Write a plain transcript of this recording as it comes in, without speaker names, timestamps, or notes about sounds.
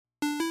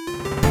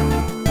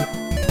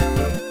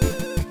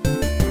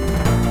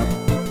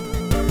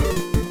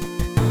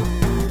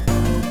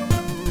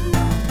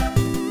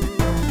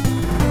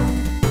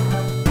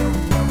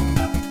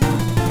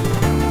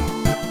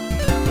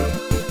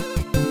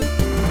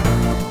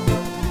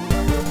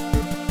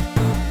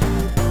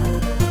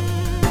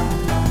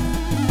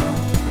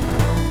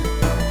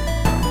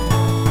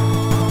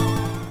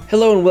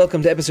Hello and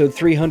welcome to episode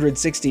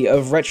 360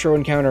 of Retro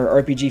Encounter,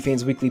 RPG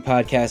Fans Weekly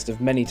podcast of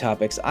many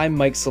topics. I'm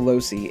Mike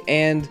Solosi,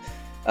 and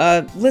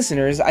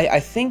listeners, I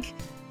think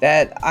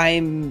that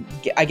I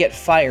get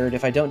fired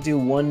if I don't do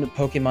one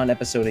Pokemon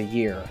episode a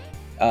year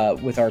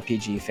with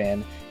RPG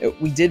Fan.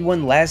 We did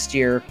one last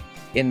year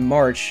in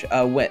March.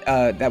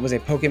 That was a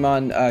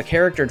Pokemon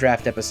character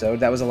draft episode.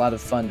 That was a lot of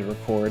fun to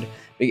record,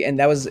 and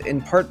that was in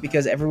part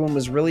because everyone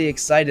was really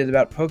excited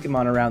about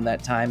Pokemon around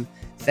that time,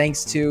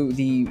 thanks to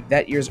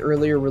that year's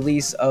earlier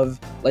release of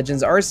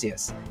Legends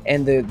Arceus,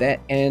 and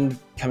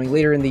coming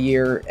later in the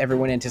year,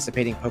 everyone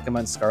anticipating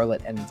Pokemon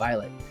Scarlet and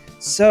Violet.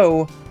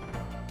 So,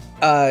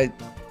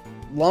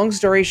 long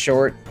story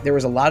short, there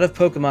was a lot of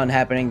Pokemon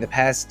happening the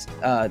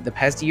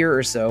past year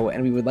or so,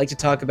 and we would like to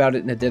talk about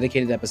it in a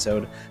dedicated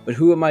episode. But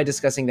who am I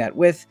discussing that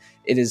with?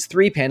 It is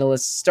three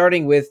panelists,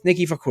 starting with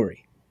Nikki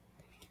Fakuri.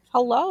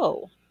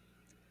 Hello.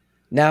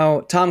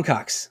 Now, Tom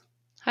Cox.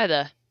 Hi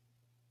there.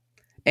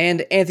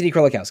 And Anthony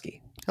Krolikowski.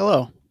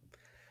 Hello.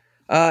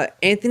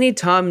 Anthony,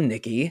 Tom,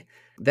 Nikki.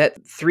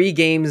 That 3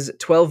 games,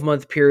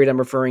 12-month period I'm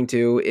referring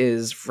to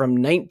is from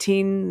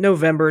 19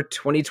 November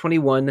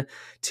 2021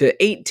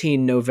 to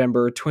 18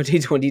 November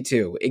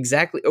 2022.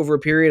 Exactly over a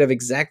period of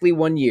exactly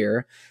 1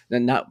 year,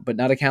 but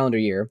not a calendar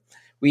year.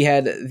 We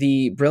had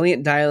the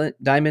Brilliant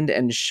Diamond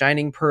and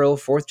Shining Pearl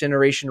 4th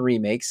generation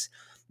remakes.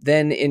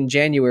 Then in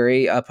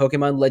January,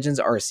 Pokemon Legends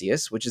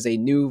Arceus, which is a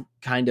new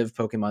kind of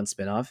Pokemon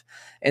spinoff.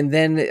 And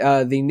then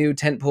the new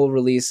tentpole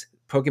release,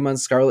 Pokemon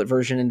Scarlet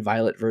version and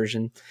Violet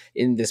version,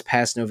 in this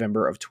past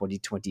November of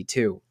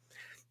 2022.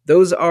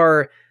 Those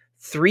are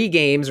 3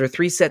 games, or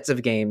 3 sets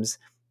of games,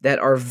 that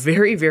are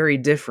very, very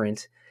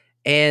different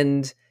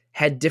and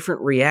had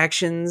different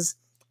reactions,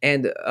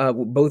 and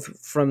both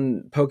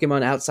from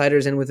Pokemon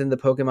outsiders and within the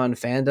Pokemon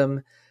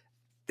fandom,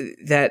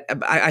 that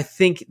I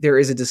think there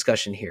is a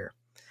discussion here.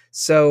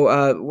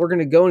 So we're going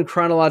to go in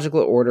chronological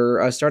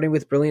order, starting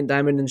with Brilliant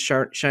Diamond and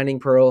Shining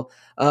Pearl.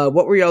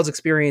 What were y'all's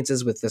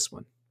experiences with this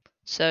one?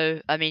 So,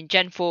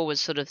 Gen 4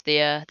 was sort of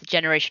the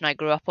generation I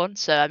grew up on.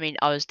 So,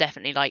 I was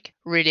definitely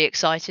really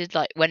excited.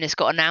 Like when this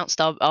got announced,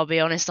 I'll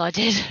be honest, I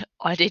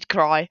did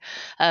cry.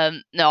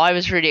 No, I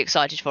was really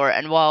excited for it.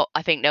 And while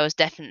I think there was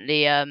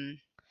definitely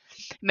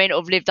may not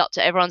have lived up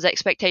to everyone's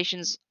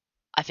expectations,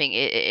 I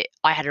think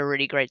I had a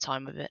really great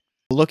time with it.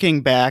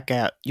 Looking back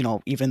at,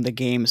 even the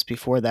games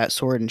before that,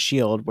 Sword and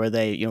Shield, where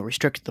they,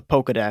 restricted the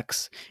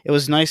Pokedex, it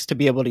was nice to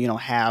be able to,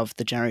 have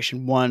the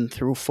Generation 1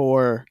 through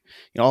 4,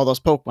 all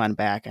those Pokemon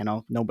back. I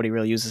know nobody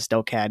really uses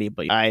Delcatty,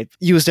 but I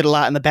used it a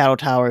lot in the Battle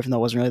Tower, even though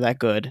it wasn't really that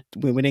good.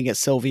 We didn't get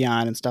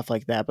Sylveon and stuff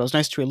like that, but it was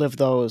nice to relive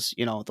those,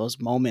 those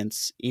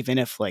moments, even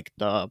if,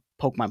 the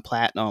Pokemon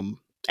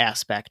Platinum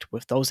aspect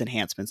with those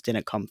enhancements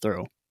didn't come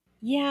through.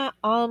 Yeah,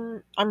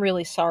 I'm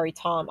really sorry,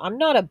 Tom. I'm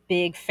not a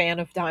big fan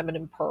of Diamond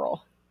and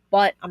Pearl,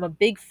 but I'm a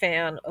big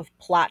fan of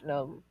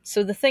Platinum.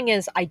 So the thing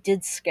is, I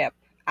did skip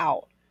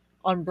out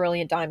on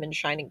Brilliant Diamond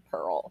Shining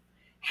Pearl.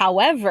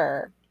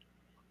 However,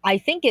 I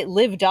think it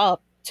lived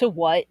up to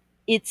what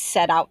it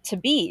set out to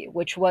be,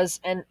 which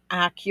was an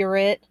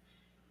accurate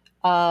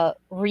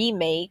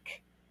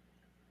remake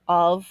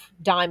of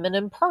Diamond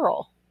and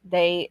Pearl.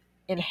 They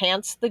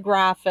enhanced the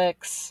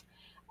graphics,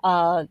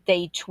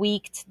 they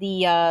tweaked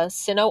the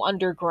Sinnoh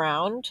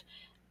Underground,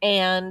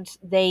 and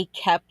they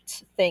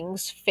kept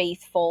things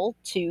faithful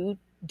to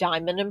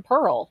Diamond and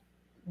Pearl.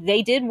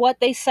 They did what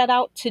they set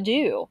out to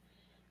do.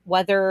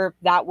 Whether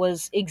that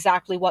was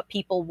exactly what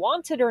people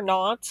wanted or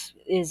not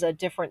is a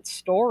different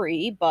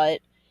story, but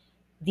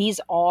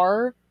these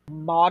are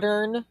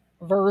modern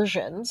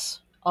versions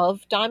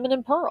of Diamond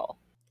and Pearl.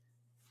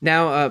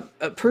 Now,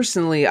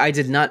 personally, I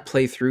did not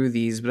play through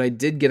these, but I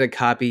did get a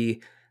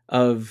copy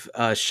of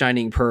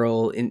Shining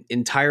Pearl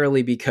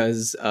entirely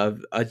because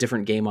of a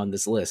different game on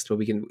this list. But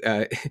we can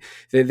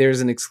there's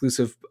an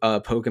exclusive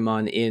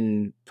Pokemon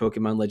in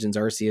Pokemon Legends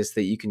Arceus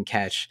that you can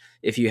catch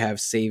if you have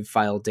save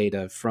file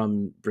data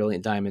from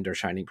Brilliant Diamond or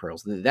Shining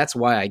Pearls. That's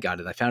why I got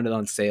it. I found it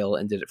on sale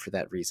and did it for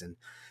that reason.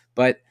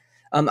 But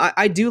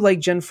I do like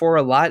Gen 4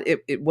 a lot.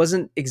 It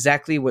wasn't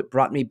exactly what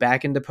brought me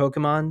back into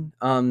Pokemon.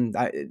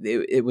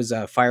 It was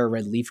Fire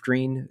Red Leaf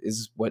Green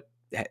is what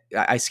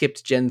I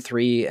skipped Gen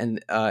 3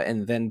 and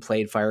then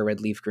played Fire Red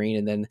Leaf Green,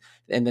 and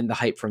then the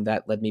hype from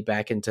that led me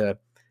back into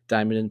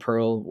Diamond and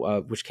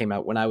Pearl, which came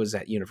out when I was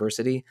at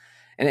university,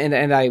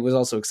 and I was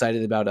also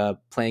excited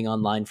about playing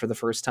online for the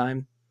first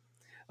time.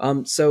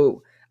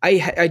 So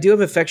I do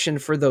have affection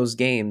for those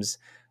games,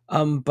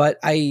 but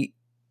I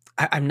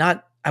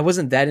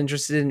wasn't that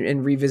interested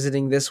in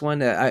revisiting this one.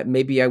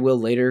 Maybe I will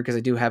later because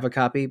I do have a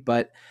copy,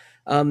 but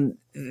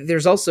there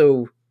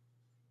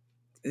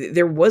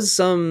was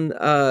some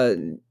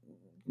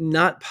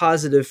not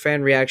positive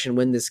fan reaction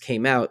when this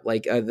came out.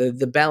 Like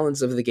the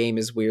balance of the game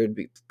is weird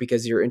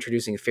because you're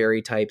introducing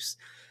fairy types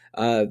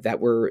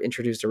that were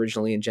introduced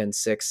originally in Gen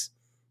 6.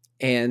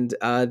 And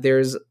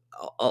there's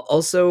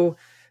also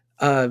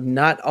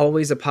not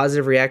always a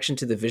positive reaction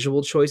to the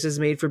visual choices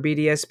made for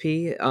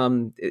BDSP,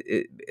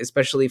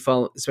 especially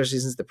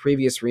since the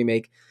previous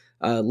remake,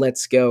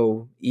 Let's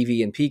Go,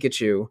 Eevee and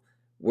Pikachu,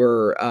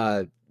 were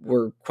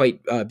quite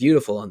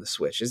beautiful on the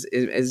Switch. Is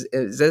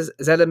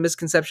that a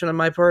misconception on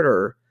my part,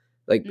 or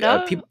like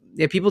No,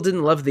 people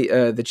didn't love the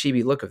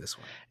chibi look of this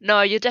one?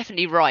 no, you're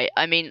definitely right.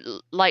 I mean,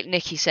 like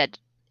Nikki said,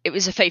 it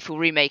was a faithful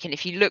remake, and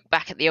if you look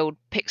back at the old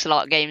pixel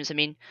art games, I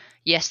mean,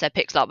 yes, they're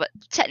pixel art, but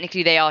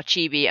technically they are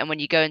chibi, and when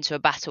you go into a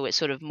battle, it's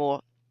sort of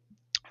more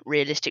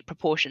realistic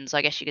proportions,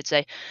 I guess you could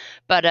say.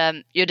 But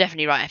you're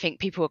definitely right. I think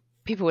people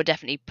were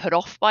definitely put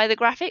off by the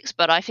graphics,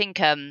 but I think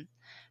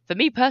for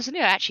me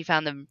personally, I actually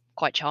found them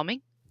quite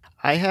charming.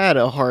 I had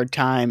a hard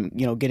time,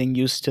 getting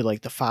used to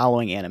like the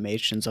following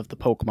animations of the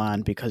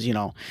Pokemon because,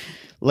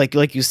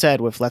 like you said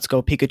with Let's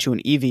Go Pikachu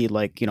and Eevee,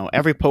 like,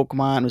 every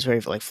Pokemon was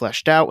very like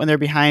fleshed out when they're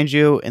behind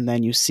you, and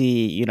then you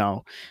see,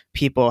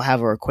 people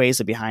have a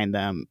Rayquaza behind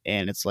them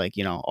and it's like,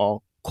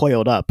 all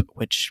coiled up,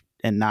 which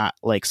and not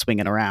like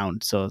swinging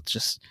around. So it's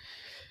just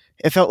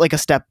it felt like a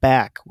step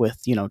back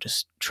with,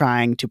 just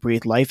trying to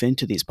breathe life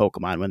into these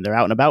Pokemon when they're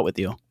out and about with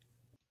you.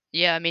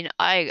 Yeah, I mean,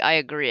 I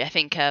agree. I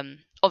think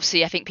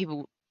obviously I think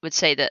people would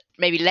say that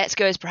maybe Let's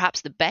Go is perhaps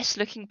the best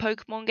looking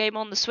Pokemon game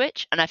on the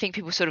Switch, and I think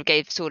people sort of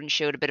gave Sword and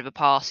Shield a bit of a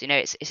pass. You know,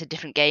 it's a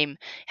different game,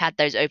 had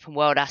those open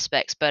world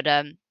aspects, but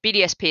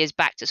BDSP is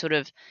back to sort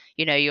of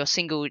your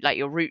single like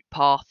your route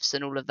paths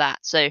and all of that.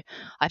 So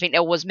I think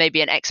there was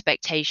maybe an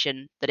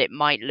expectation that it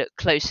might look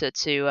closer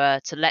to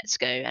Let's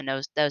Go, and there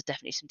was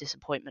definitely some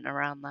disappointment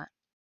around that.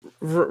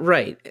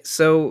 Right.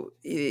 So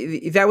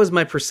that was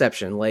my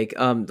perception. Like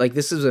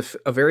this is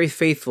a very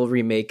faithful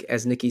remake,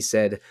 as Nikki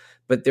said,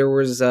 but there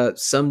was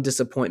some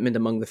disappointment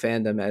among the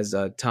fandom, as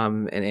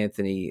Tom and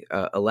Anthony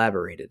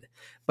elaborated.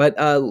 But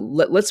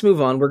let's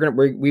move on.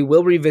 We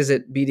will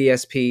revisit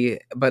BDSP,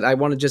 but I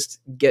want to just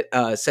get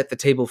set the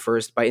table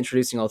first by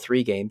introducing all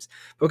three games.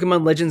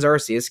 Pokemon Legends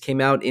Arceus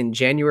came out in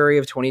January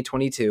of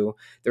 2022.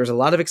 There was a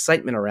lot of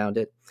excitement around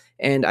it,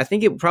 and I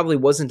think it probably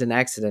wasn't an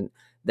accident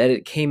that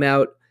it came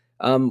out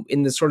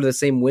in the sort of the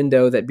same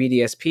window that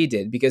BDSP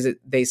did, because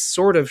they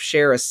sort of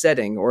share a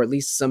setting, or at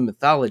least some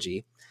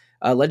mythology.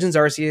 Legends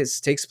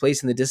Arceus takes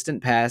place in the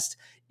distant past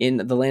in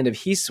the land of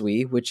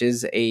Hisui, which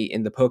is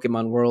in the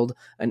Pokemon world,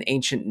 an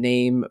ancient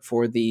name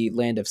for the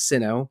land of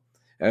Sinnoh,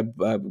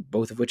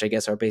 both of which I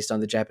guess are based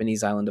on the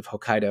Japanese island of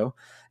Hokkaido.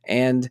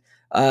 And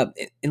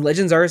in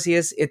Legends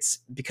Arceus, it's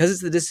because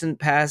it's the distant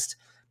past,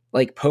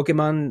 like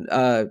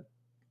Pokemon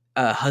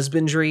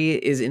husbandry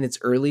is in its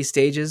early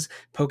stages.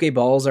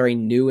 Pokeballs are a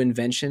new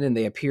invention, and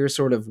they appear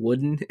sort of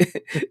wooden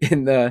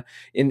in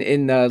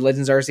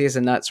Legends Arceus,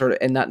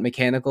 and not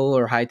mechanical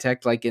or high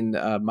tech like in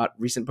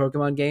recent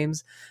Pokemon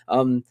games.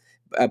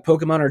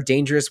 Pokemon are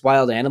dangerous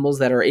wild animals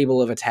that are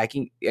capable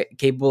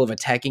of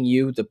attacking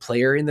you, the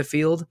player in the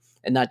field,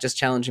 and not just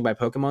challenging by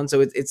Pokemon.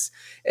 So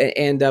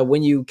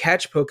when you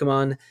catch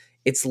Pokemon,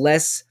 it's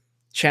less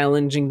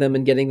challenging them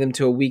and getting them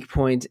to a weak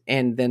point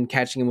and then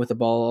catching them with a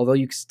ball. Although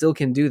you still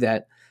can do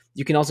that,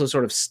 you can also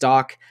sort of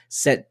stalk,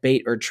 set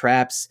bait or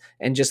traps,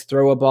 and just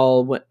throw a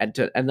ball at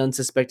an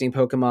unsuspecting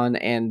Pokemon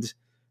and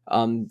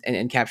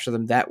capture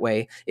them that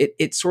way.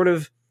 It sort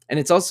of, and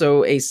it's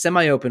also a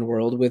semi-open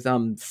world with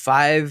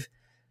 5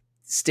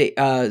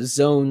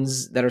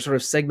 zones that are sort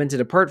of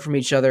segmented apart from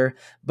each other,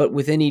 but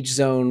within each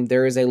zone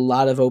there is a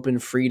lot of open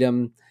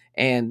freedom,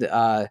 and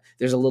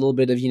there's a little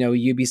bit of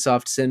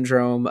Ubisoft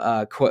syndrome,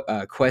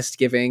 quest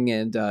giving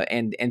and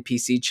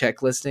NPC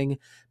checklisting.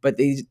 But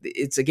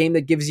it's a game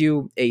that gives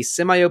you a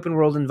semi-open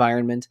world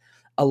environment,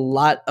 a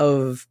lot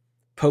of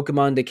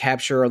Pokemon to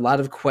capture, a lot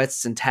of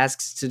quests and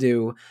tasks to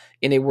do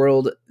in a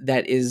world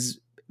that is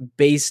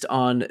based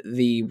on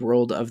the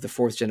world of the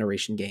 4th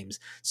generation games.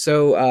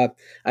 So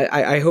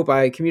I hope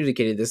I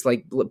communicated this.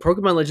 Like,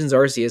 Pokemon Legends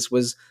Arceus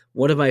was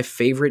one of my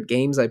favorite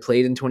games I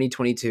played in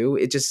 2022.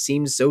 It just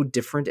seems so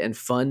different and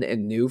fun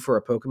and new for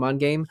a Pokemon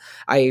game.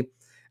 I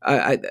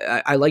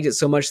liked it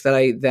so much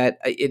that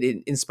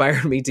it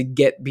inspired me to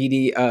get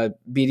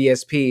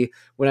BDSP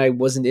when I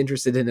wasn't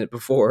interested in it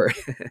before.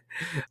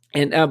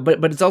 And but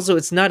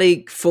it's not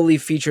a fully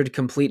featured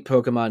complete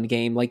Pokemon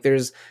game. Like,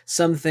 there's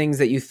some things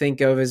that you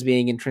think of as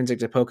being intrinsic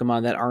to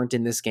Pokemon that aren't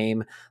in this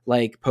game,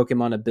 like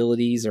Pokemon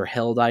abilities or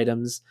held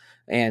items.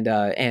 And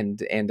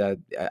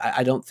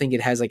I don't think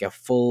it has like a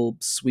full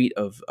suite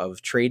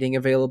of trading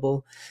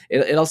available.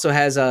 It also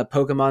has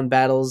Pokemon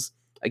battles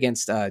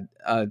against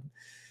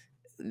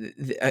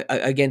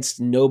against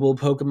noble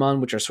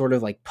Pokemon, which are sort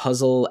of like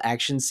puzzle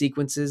action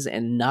sequences,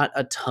 and not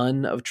a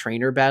ton of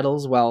trainer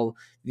battles, while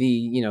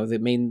the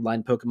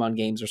mainline Pokemon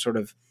games are sort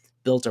of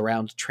built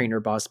around trainer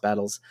boss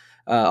battles.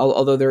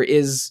 Although there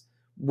is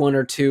one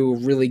or two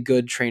really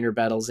good trainer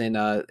battles in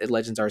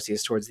Legends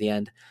Arceus towards the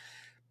end.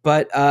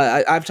 But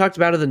I've talked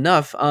about it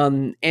enough.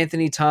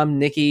 Anthony, Tom,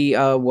 Nikki,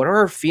 what are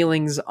our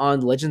feelings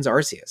on Legends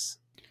Arceus?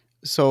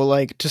 So,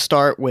 like, to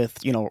start with,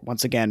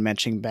 once again,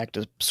 mentioning back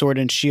to Sword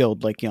and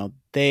Shield, like,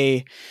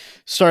 they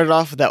started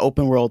off with that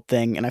open world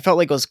thing, and I felt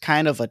like it was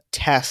kind of a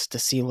test to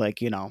see,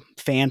 like,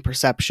 fan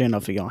perception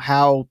of,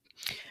 how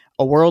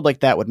a world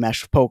like that would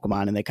mesh with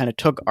Pokemon. And they kind of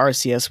took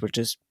Arceus, which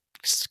is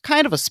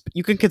kind of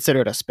you can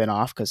consider it a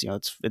spin-off because,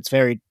 it's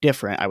very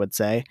different, I would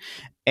say.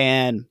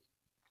 And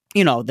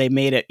they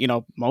made it,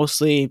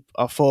 mostly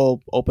a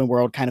full open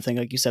world kind of thing.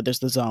 Like you said, there's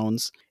the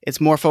zones.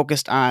 It's more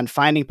focused on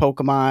finding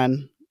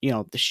Pokemon,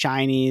 the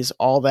shinies,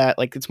 all that.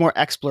 Like, it's more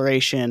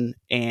exploration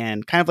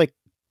and kind of like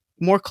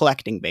more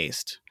collecting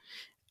based.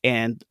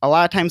 And a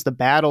lot of times the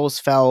battles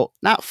felt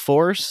not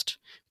forced,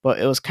 but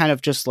it was kind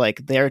of just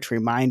like there to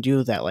remind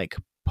you that like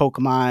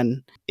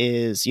Pokemon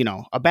is,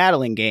 a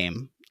battling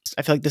game.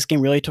 I feel like this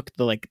game really took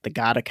the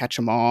gotta catch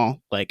 'em all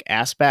like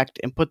aspect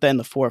and put that in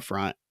the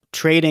forefront.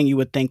 Trading, you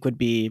would think, would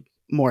be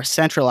more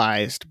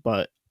centralized,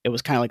 but it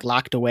was kind of like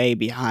locked away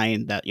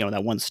behind that,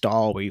 that one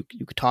stall where you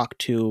could talk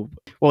to,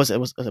 what was it? It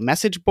was a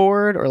message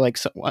board or like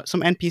some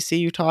NPC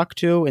you talk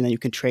to, and then you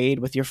can trade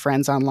with your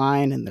friends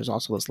online. And there's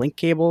also those link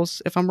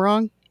cables, if I'm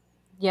wrong.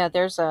 Yeah,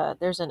 there's an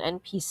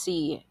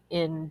NPC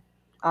in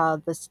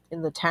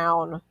in the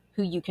town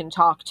who you can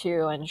talk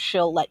to, and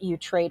she'll let you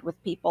trade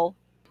with people.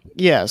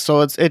 Yeah,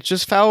 so it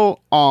just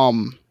felt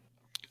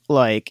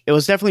like it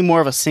was definitely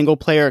more of a single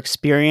player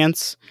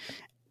experience.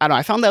 I don't know,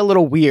 I found that a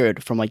little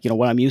weird from like,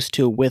 what I'm used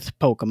to with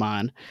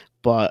Pokemon,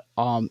 but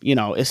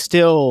it's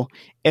still,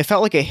 it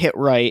felt like it hit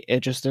right.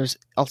 It just, there's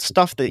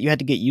stuff that you had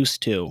to get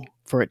used to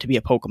for it to be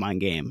a Pokemon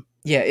game.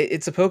 Yeah,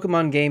 it's a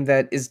Pokemon game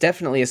that is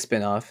definitely a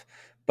spin-off,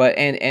 but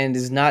and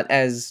is not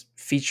as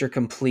feature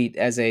complete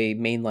as a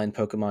mainline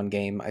Pokemon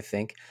game, I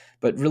think,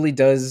 but really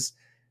does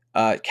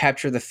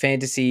capture the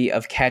fantasy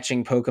of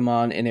catching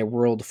Pokemon in a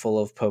world full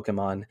of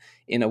Pokemon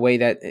in a way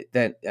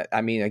that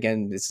I mean,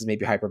 again, this is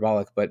maybe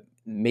hyperbolic, but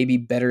maybe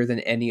better than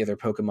any other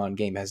Pokemon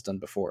game has done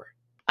before.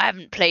 I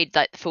haven't played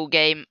like the full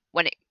game.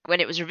 When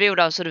it was revealed,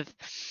 I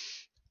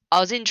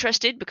was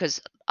interested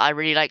because I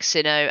really like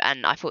Sinnoh,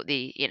 and I thought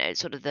the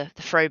sort of the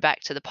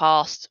throwback to the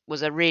past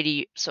was a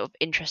really sort of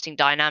interesting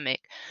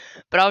dynamic.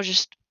 But I was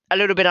just a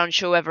little bit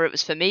unsure whether it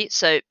was for me,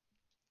 so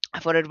I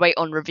thought I'd wait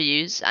on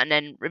reviews, and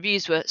then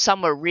reviews were,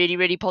 some were really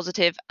really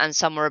positive, and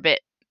some were a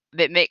bit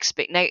mixed,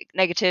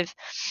 negative.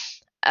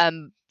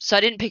 So I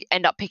didn't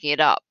end up picking it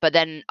up, but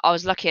then I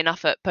was lucky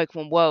enough at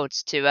Pokemon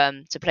Worlds to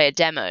play a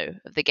demo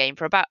of the game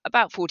for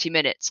about 40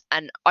 minutes,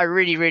 and I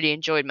really really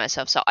enjoyed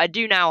myself. So I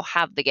do now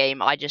have the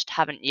game, I just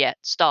haven't yet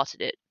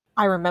started it.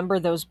 I remember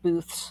those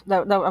booths. I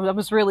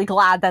was really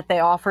glad that they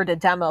offered a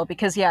demo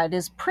because, yeah, it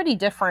is pretty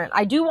different.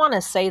 I do want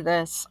to say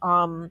this.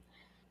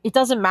 It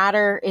doesn't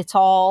matter. It's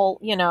all,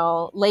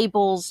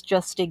 labels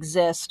just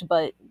exist,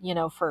 but,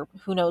 for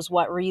who knows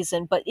what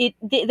reason. But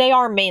they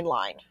are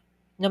mainline.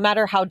 No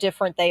matter how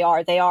different they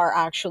are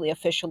actually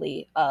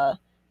officially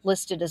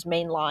listed as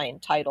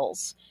mainline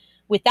titles.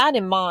 With that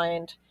in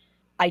mind,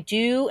 I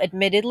do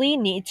admittedly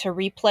need to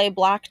replay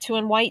Black 2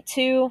 and White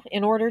 2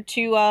 in order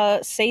to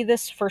say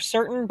this for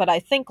certain, but I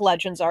think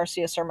Legends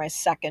Arceus are my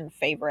second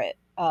favorite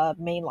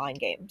mainline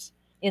games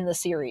in the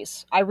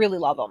series. I really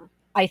love them.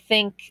 I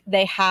think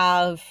they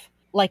have,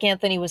 like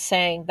Anthony was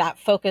saying, that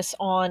focus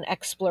on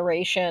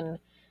exploration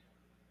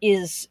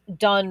is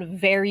done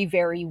very,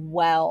 very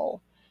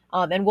well.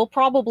 And we'll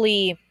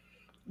probably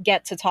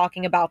get to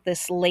talking about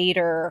this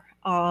later,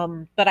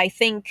 but I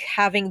think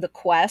having the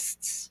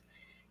quests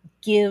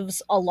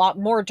gives a lot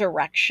more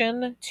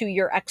direction to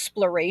your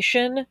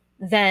exploration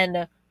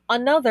than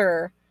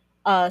another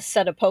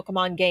set of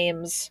Pokemon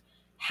games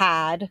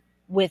had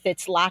with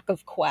its lack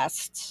of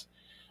quests.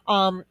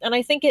 And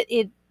I think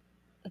it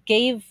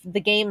gave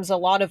the games a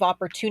lot of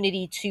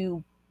opportunity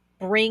to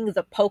bring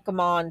the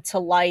Pokemon to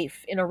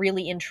life in a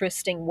really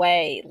interesting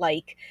way.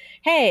 Like,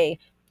 hey,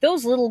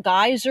 those little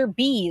guys are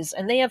bees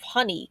and they have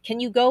honey. Can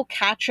you go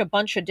catch a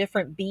bunch of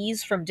different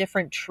bees from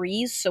different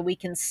trees so we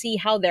can see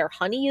how their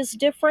honey is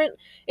different?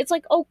 It's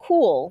like, oh,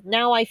 cool.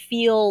 Now I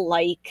feel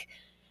like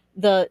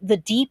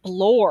the deep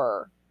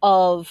lore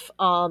of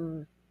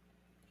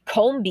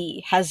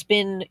Combee has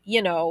been,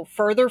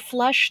 further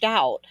fleshed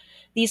out.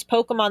 These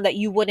Pokemon that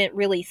you wouldn't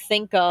really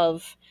think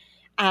of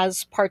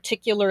as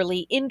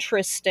particularly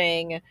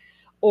interesting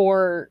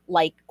or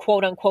like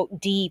quote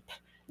unquote deep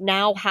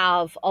now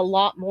have a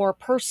lot more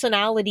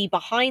personality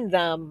behind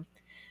them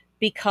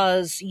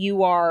because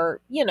you are,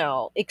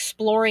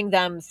 exploring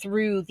them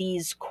through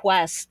these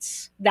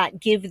quests that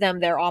give them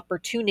their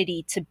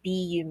opportunity to be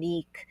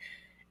unique.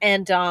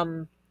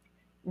 And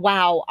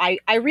wow,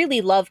 I really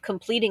love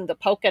completing the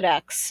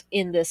Pokedex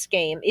in this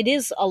game. It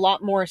is a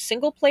lot more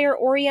single player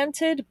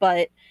oriented,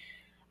 but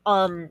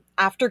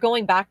after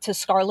going back to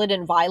Scarlet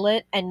and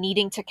Violet and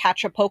needing to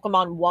catch a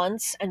Pokemon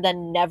once and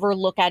then never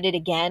look at it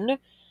again,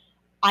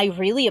 I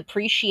really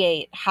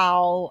appreciate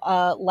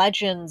how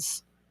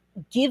Legends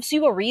gives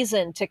you a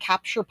reason to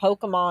capture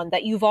Pokemon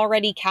that you've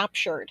already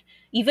captured.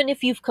 Even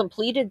if you've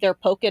completed their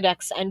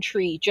Pokedex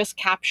entry, just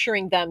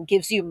capturing them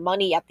gives you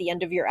money at the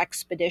end of your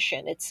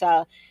expedition. It's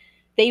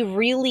they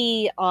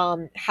really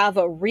have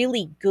a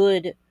really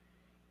good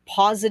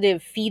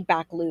positive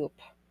feedback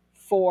loop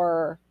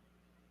for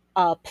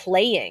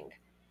playing,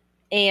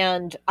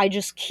 and I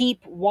just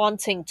keep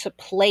wanting to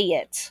play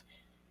it.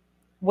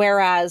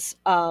 Whereas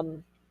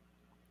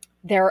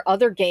there are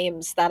other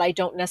games that I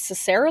don't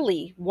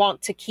necessarily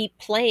want to keep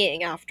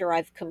playing after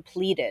I've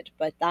completed,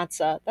 but that's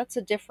a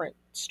different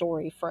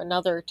story for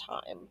another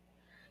time.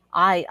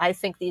 I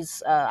think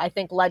I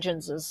think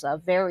Legends is a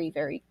very,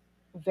 very,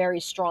 very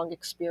strong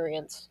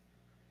experience.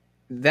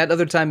 That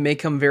other time may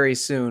come very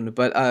soon,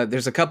 but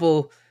there's a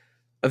couple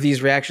of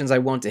these reactions I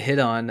want to hit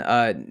on.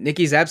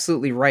 Nikki's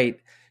absolutely right.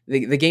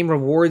 The game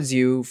rewards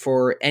you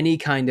for any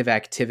kind of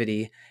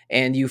activity,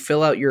 and you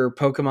fill out your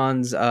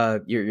Pokemon's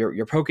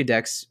your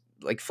Pokedex,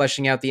 like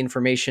fleshing out the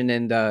information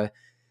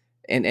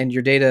and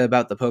your data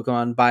about the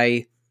Pokemon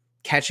by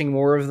catching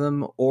more of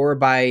them or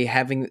by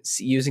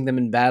using them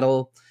in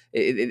battle.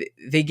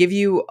 They give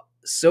you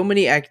so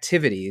many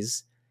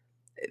activities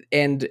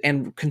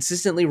and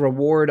consistently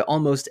reward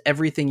almost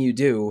everything you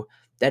do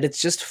that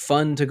it's just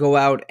fun to go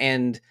out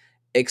and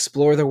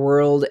explore the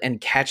world and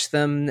catch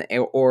them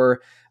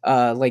or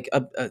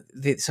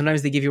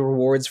sometimes they give you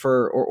rewards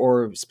for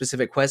or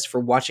specific quests for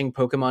watching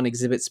Pokemon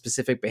exhibit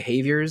specific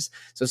behaviors.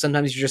 So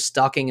sometimes you're just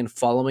stalking and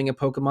following a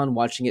Pokemon,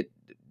 watching it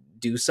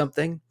do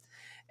something.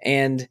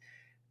 And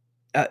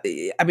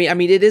I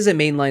mean, it is a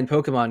mainline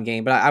Pokemon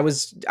game, but I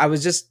was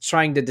just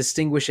trying to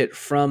distinguish it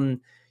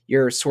from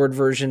your Sword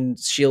version,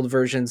 Shield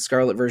version,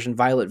 Scarlet version,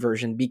 Violet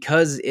version,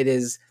 because it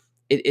is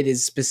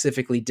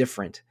specifically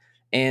different,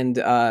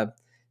 and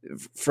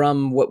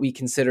from what we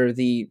consider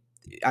the.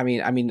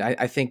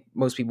 I think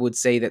most people would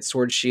say that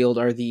Sword Shield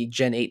are the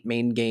Gen 8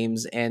 main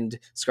games and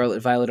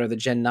Scarlet Violet are the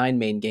Gen 9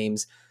 main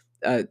games.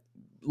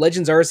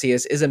 Legends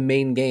Arceus is a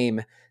main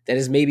game that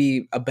is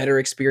maybe a better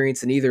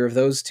experience than either of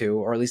those two,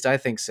 or at least I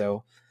think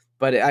so.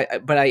 But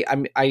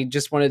I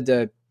just wanted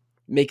to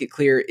make it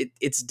clear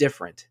it's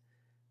different,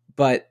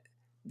 but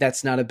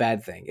that's not a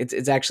bad thing.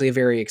 It's actually a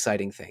very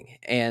exciting thing.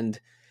 And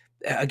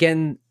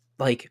again,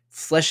 like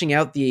fleshing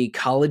out the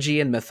ecology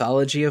and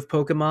mythology of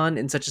Pokemon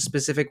in such a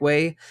specific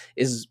way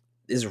is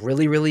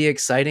really really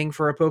exciting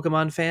for a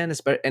Pokemon fan,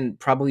 and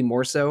probably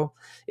more so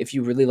if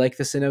you really like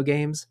the Sinnoh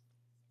games.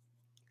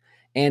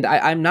 And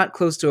I'm not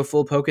close to a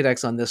full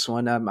Pokedex on this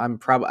one.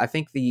 I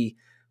think the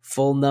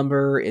full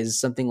number is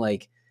something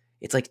like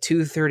it's like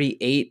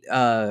 238.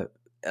 Uh,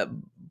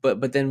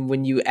 but then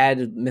when you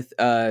add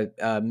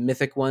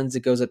mythic ones,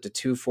 it goes up to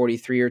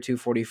 243 or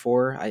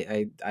 244.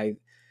 I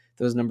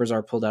those numbers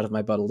are pulled out of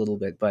my butt a little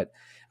bit, but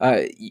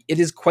it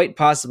is quite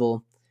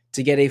possible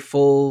to get a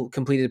full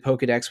completed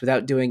Pokedex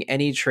without doing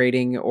any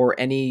trading or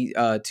any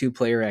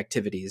two-player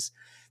activities,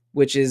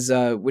 which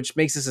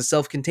makes this a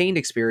self-contained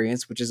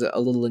experience, which is a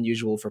little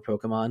unusual for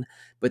Pokemon,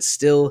 but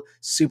still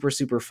super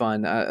super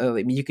fun. I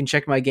mean, you can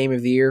check my Game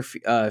of the Year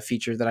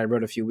feature that I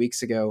wrote a few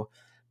weeks ago,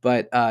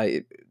 but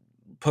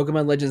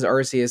Pokemon Legends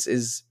Arceus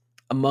is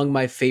among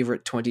my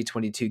favorite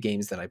 2022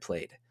 games that I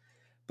played.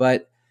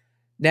 But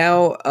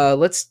now,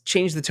 let's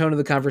change the tone of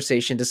the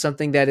conversation to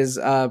something that is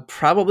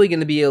probably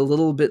going to be a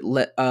little bit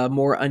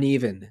more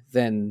uneven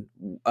than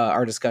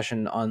our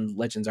discussion on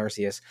Legends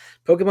Arceus.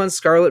 Pokemon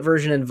Scarlet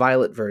version and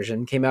Violet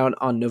version came out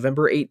on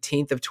November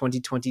 18th of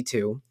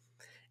 2022,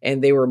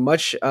 and they were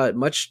much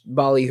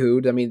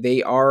ballyhooed. I mean,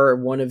 they are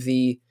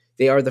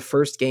the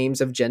first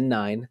games of Gen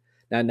 9.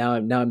 Now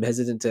I'm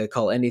hesitant to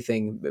call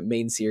anything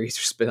main series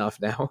or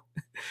spinoff now,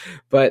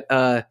 but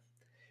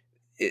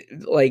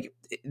like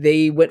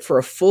they went for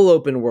a full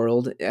open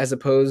world as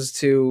opposed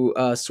to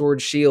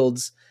Sword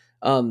Shield's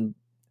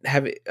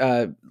have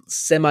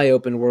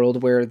semi-open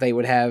world where they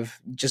would have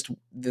just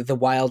the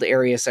wild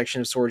area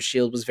section of Sword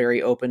Shield was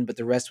very open, but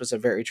the rest was a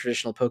very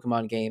traditional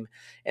Pokemon game.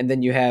 And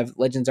then you have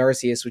Legends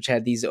Arceus, which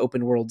had these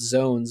open world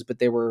zones, but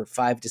there were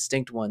 5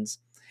 distinct ones,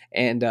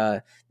 and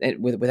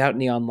without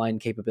any online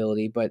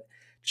capability. But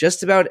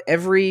just about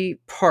every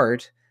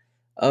part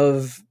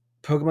of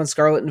Pokemon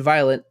Scarlet and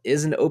Violet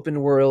is an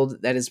open world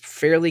that is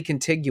fairly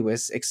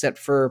contiguous, except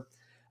for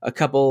a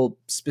couple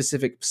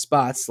specific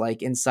spots,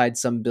 like inside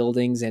some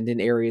buildings and in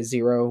Area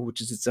Zero,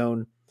 which is its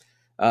own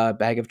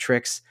bag of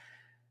tricks.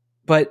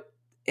 But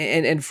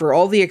for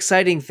all the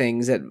exciting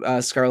things that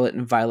Scarlet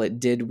and Violet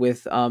did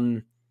with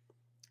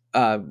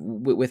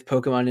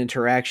Pokemon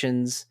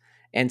interactions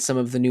and some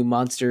of the new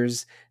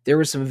monsters, there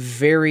were some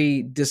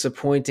very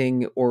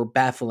disappointing or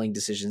baffling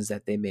decisions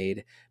that they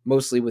made,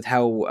 mostly with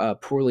how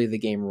poorly the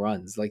game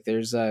runs. Like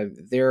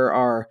there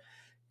are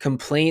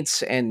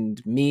complaints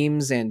and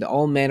memes and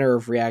all manner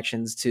of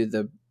reactions to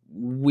the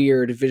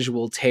weird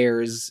visual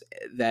tears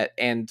that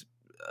and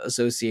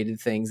associated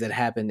things that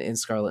happen in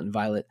Scarlet and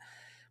Violet.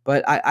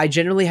 But I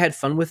generally had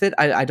fun with it.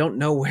 I don't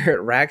know where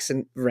it ranks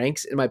in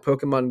my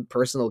Pokemon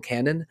personal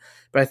canon,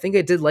 but I think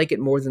I did like it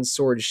more than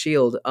Sword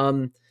Shield.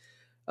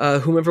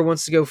 Whomever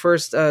wants to go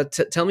first,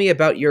 tell me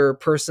about your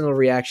personal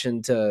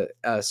reaction to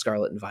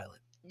Scarlet and Violet.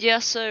 Yeah,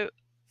 so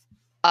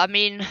I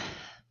mean,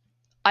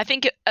 I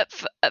think at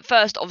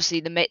first,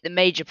 obviously, the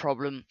major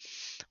problem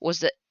was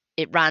that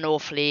it ran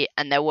awfully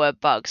and there were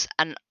bugs,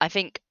 and I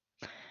think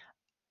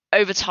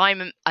over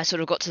time I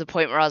sort of got to the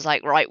point where I was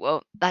like, right,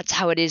 well, that's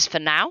how it is for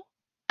now,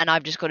 and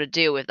I've just got to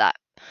deal with that.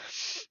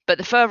 But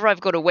the further I've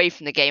got away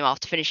from the game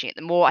after finishing it,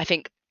 the more I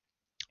think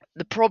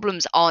the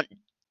problems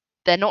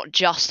they're not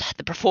just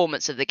the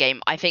performance of the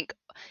game. I think,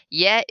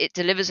 yeah, it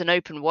delivers an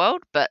open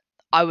world, but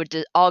I would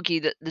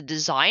argue that the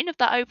design of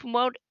that open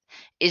world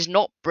is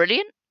not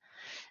brilliant.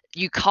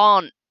 You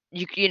can't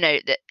you know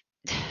that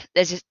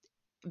there's a,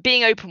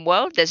 being open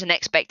world, there's an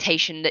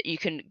expectation that you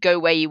can go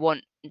where you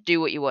want, do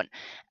what you want,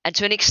 and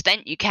to an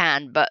extent you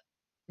can, but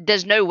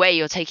there's no way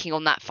you're taking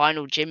on that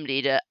final gym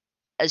leader.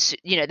 As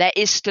you know, there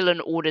is still an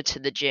order to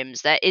the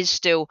gyms. There is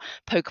still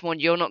Pokemon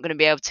you're not going to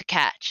be able to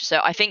catch. So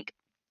I think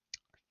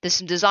there's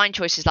some design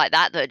choices like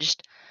that that are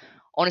just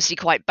honestly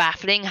quite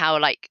baffling. How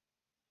like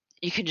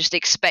you can just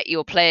expect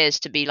your players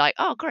to be like,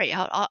 oh great,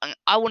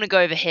 I want to go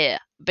over here,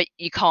 but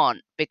you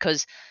can't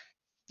because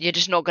you're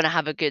just not going to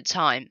have a good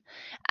time.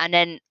 And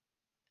then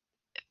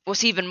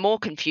what's even more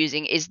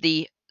confusing is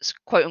the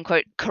quote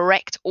unquote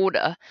correct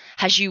order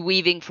has you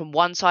weaving from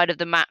one side of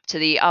the map to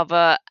the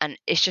other, and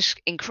it's just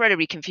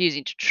incredibly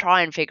confusing to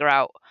try and figure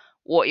out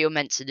what you're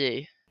meant to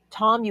do.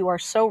 Tom, you are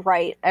so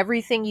right.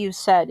 Everything you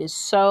said is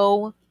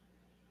so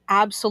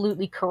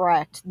absolutely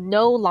correct.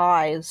 No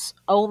lies.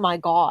 Oh my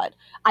God.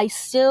 I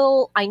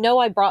know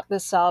I brought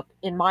this up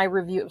in my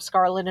review of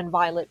Scarlet and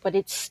Violet, but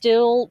it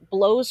still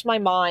blows my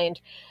mind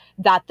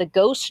that the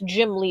Ghost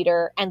Gym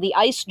Leader and the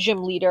Ice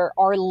Gym Leader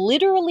are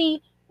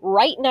literally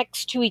right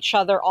next to each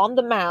other on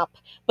the map,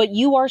 but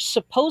you are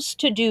supposed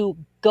to do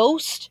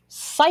Ghost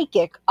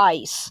Psychic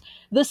Ice.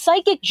 The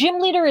Psychic Gym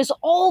Leader is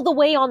all the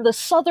way on the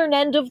southern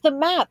end of the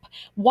map.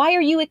 Why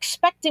are you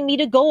expecting me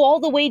to go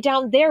all the way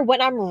down there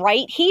when I'm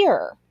right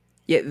here?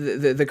 Yeah,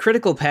 the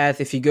critical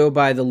path, if you go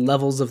by the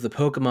levels of the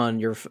Pokemon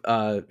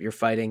you're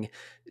fighting,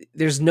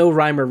 there's no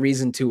rhyme or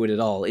reason to it at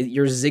all.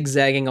 You're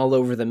zigzagging all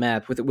over the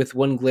map, with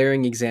one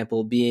glaring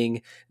example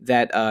being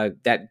that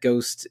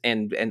Ghost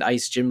and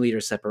Ice Gym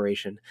Leader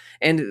separation,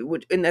 and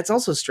that's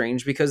also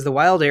strange because the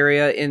wild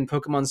area in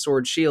Pokemon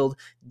Sword Shield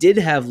did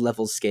have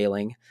level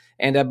scaling,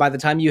 and by the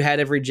time you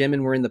had every gym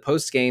and were in the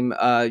post game,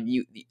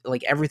 you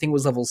like everything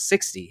was level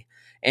 60,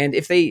 and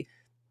if they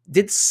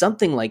did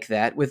something like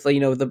that with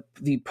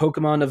the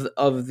Pokemon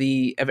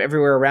of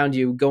everywhere around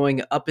you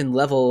going up in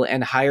level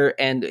and higher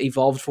and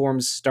evolved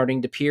forms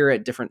starting to appear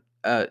at different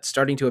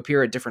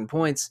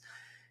points.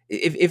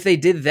 If they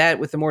did that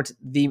with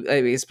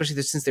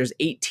especially since there's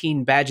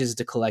 18 badges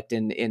to collect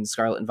in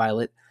Scarlet and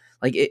Violet,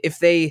 like if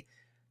they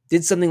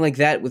did something like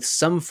that with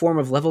some form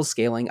of level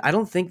scaling, I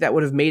don't think that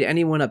would have made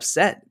anyone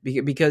upset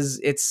because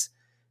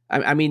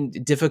I mean,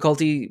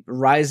 difficulty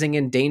rising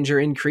and danger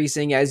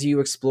increasing as you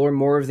explore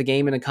more of the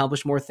game and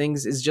accomplish more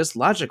things is just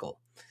logical.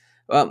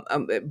 But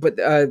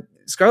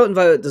Scarlet and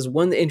Violet does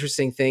one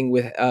interesting thing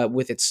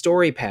with its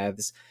story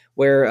paths,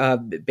 where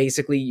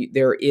basically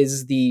there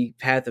is the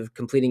path of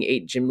completing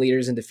 8 gym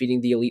leaders and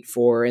defeating the Elite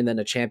Four, and then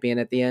a champion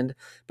at the end.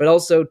 But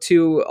also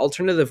 2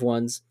 alternative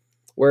ones,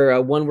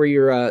 where one where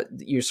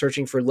you're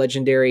searching for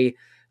legendary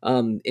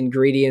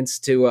ingredients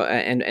to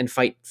and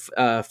fight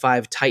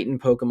 5 Titan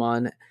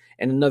Pokemon,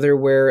 and another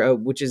where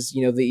which is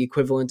the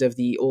equivalent of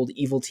the old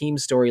Evil Team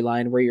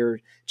storyline, where you're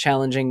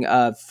challenging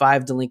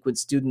 5 delinquent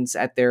students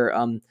at their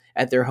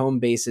home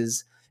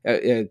bases.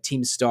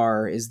 Team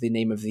Star is the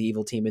name of the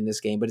evil team in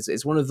this game, but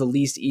it's one of the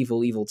least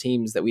evil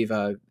teams that we've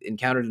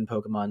encountered in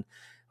Pokemon.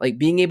 Like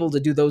being able to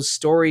do those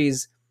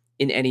stories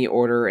in any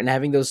order and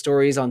having those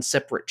stories on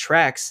separate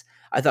tracks,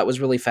 I thought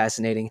was really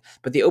fascinating.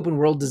 But the open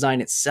world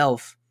design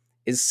itself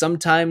is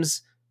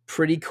sometimes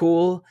pretty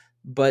cool,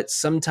 but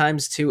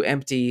sometimes too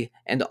empty,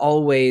 and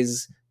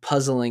always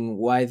puzzling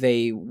why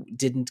they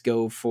didn't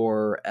go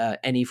for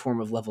any form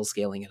of level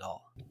scaling at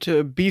all.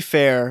 To be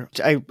fair,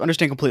 I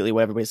understand completely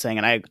what everybody's saying,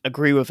 and I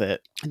agree with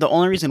it. The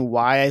only reason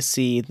why I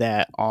see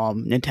that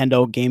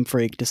Nintendo Game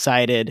Freak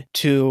decided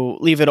to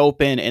leave it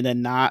open and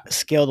then not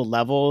scale the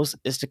levels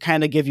is to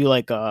kind of give you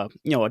like a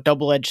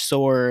double-edged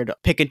sword,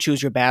 pick and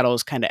choose your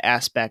battles kind of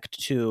aspect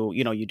to,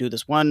 you do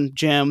this one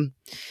gym,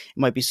 it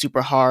might be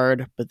super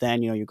hard, but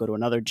then, you go to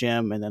another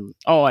gym and then,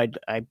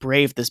 I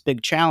braved this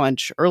big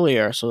challenge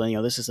earlier, so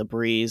then, this is a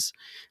breeze.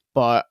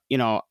 But,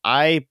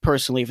 I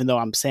personally, even though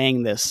I'm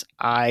saying this,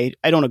 I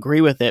don't agree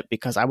with it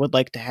because I would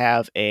like to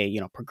have a,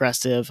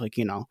 progressive, like,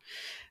 no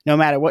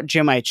matter what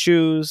gym I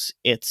choose,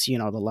 it's, the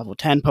level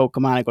 10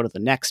 Pokemon, I go to the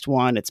next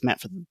one, it's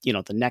meant for,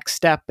 the next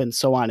step and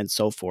so on and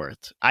so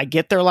forth. I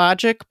get their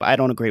logic, but I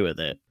don't agree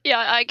with it. Yeah,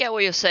 I get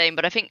what you're saying,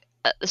 but I think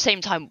at the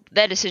same time,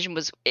 their decision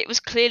was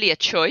clearly a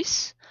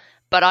choice,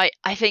 but I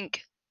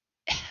think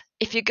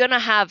if you're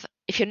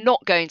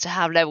not going to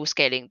have level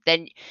scaling,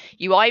 then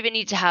you either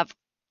need to have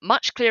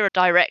much clearer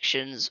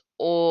directions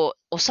or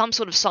some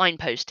sort of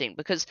signposting,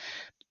 because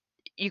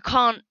you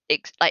can't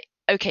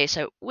okay,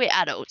 so we're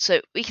adults, so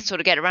we can sort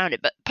of get around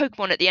it, but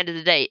Pokemon at the end of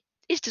the day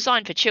is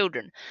designed for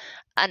children,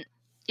 and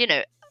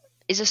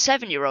is a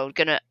 7-year-old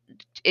are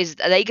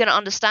they gonna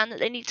understand that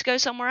they need to go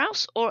somewhere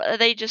else, or are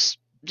they just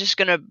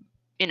gonna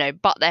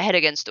butt their head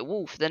against a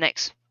wall for the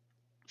next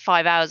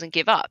 5 hours and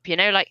give up?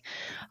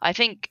 I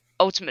think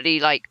ultimately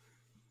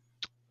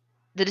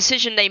the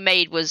decision they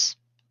made was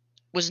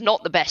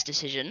not the best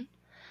decision,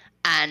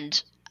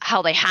 and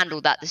how they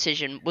handled that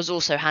decision was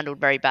also handled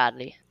very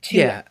badly.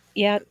 Yeah.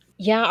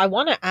 I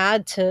want to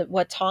add to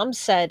what Tom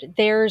said.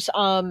 There's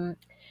the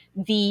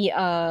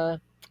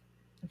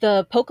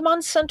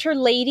Pokemon Center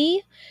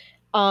lady.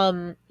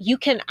 you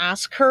can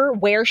ask her,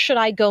 where should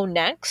I go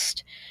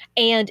next?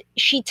 And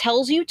she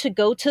tells you to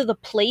go to the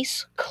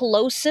place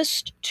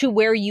closest to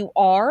where you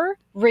are,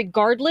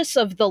 regardless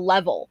of the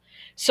level.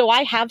 So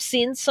I have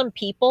seen some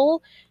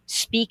people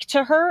speak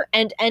to her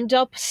and end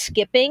up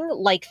skipping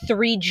like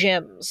 3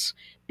 gyms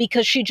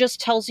because she just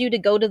tells you to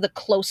go to the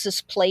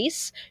closest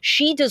place.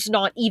 She does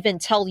not even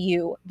tell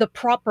you the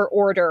proper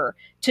order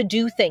to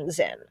do things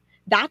in.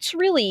 That's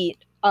really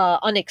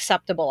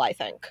unacceptable, I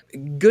think.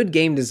 Good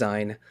game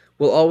design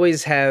will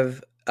always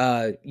have,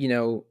 you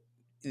know,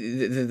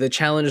 the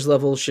challenge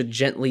level should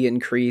gently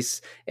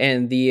increase,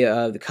 and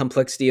the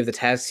complexity of the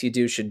tasks you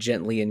do should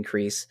gently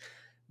increase.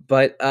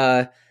 But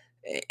in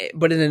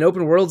an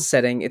open world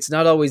setting, it's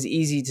not always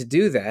easy to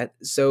do that.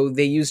 So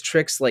they use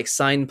tricks like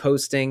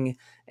signposting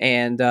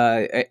and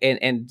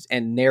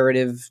and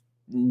narrative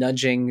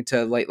nudging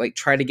to like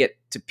try to get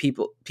to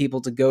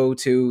people to go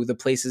to the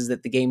places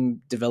that the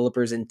game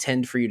developers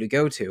intend for you to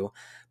go to.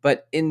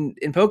 But in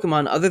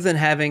Pokemon, other than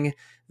having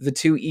the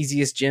 2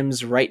 easiest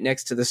gyms right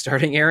next to the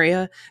starting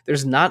area,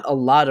 there's not a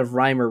lot of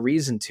rhyme or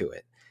reason to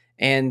it.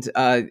 It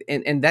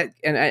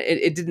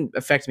didn't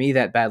affect me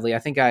that badly. I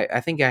think I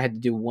had to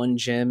do 1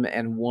 gym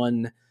and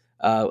one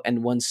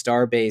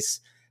star base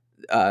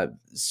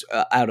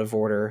out of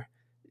order.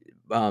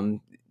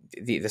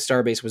 The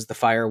star base was the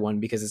fire one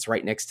because it's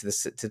right next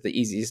to the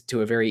easiest,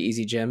 to a very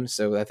easy gym.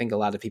 So I think a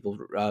lot of people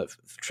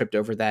tripped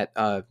over that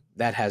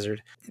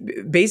hazard.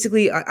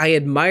 Basically, I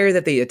admire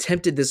that they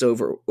attempted this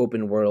over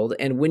open world,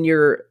 and when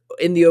you're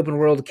in the open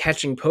world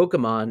catching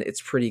Pokemon,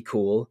 it's pretty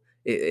cool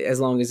as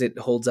long as it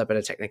holds up at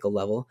a technical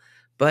level.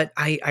 But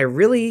I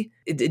really,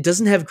 it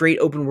doesn't have great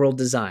open world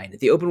design.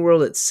 The open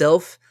world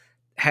itself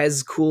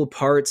has cool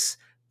parts,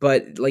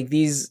 but like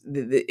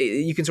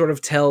you can sort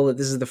of tell that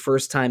this is the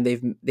first time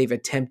they've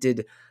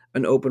attempted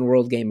an open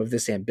world game of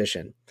this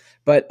ambition.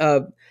 But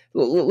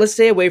let's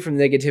stay away from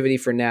negativity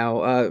for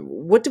now.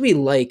 What do we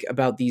like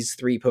about these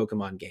 3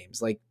 Pokemon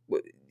games? Like,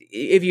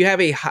 if you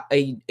have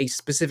a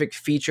specific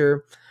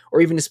feature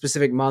or even a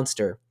specific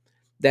monster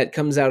that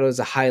comes out as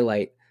a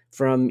highlight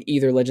from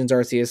either Legends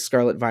Arceus,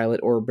 Scarlet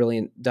Violet, or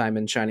Brilliant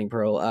Diamond, Shining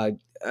Pearl,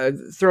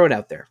 throw it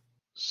out there.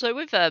 So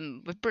with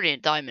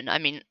Brilliant Diamond, I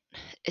mean,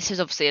 this is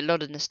obviously a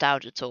lot of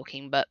nostalgia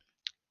talking, but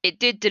it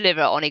did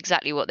deliver on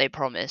exactly what they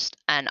promised,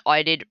 and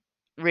I did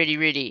really,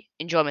 really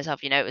enjoy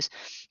myself. You know, it was,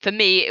 for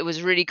me, it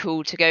was really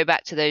cool to go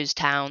back to those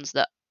towns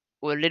that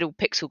were little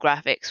pixel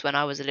graphics when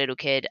I was a little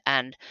kid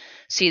and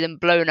see them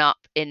blown up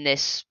in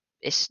this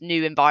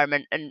new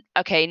environment. And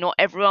okay, not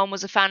everyone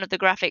was a fan of the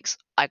graphics.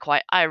 I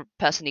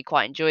personally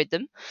quite enjoyed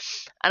them,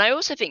 and I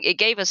also think it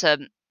gave us a.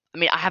 I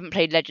mean, I haven't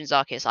played Legends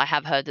Arceus. I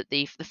have heard that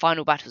the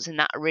final battles in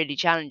that are really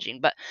challenging,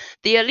 but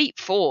the Elite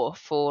Four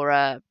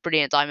for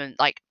Brilliant Diamond,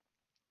 like,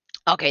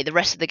 okay, the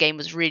rest of the game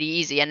was really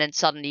easy, and then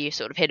suddenly you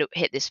sort of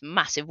hit this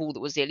massive wall that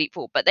was the Elite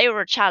Four. But they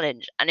were a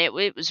challenge, and it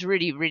was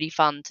really, really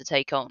fun to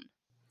take on.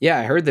 Yeah,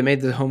 I heard they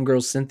made the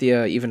homegirl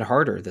Cynthia even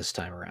harder this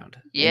time around.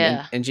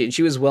 Yeah, and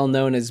she was well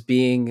known as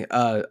being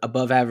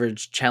above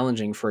average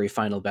challenging for a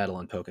final battle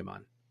in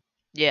Pokemon.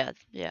 yeah.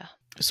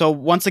 So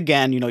once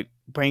again,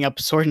 bring up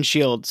Sword and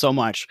Shield so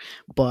much,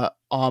 but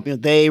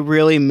they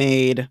really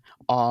made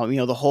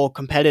the whole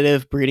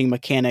competitive breeding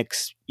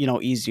mechanics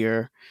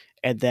easier,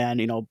 and then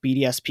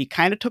BDSP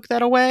kind of took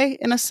that away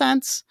in a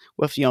sense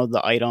with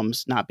the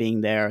items not being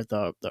there,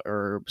 the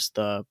herbs,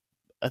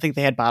 I think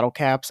they had bottle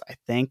caps. I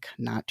think,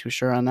 not too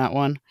sure on that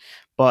one,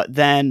 but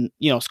then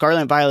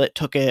Scarlet and Violet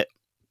took it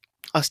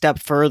a step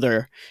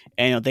further,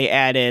 and they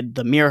added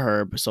the mirror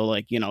herb. So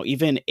like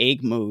even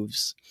egg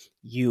moves,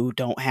 you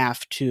don't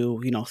have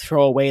to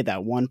throw away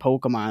that one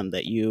Pokemon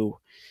that you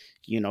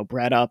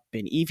bred up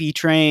and EV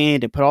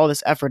trained and put all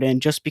this effort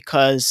in just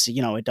because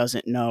it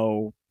doesn't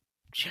know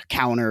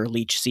counter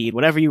leech seed,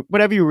 whatever you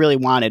really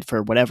wanted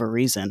for whatever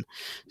reason.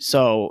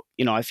 So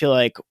I feel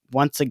like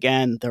once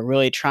again they're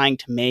really trying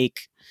to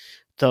make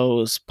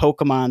those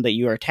Pokemon that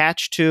you are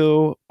attached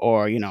to,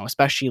 or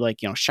especially like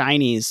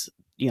shinies,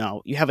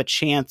 you have a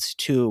chance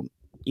to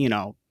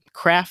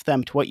craft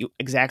them to what you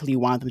exactly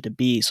want them to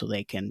be, so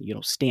they can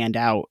stand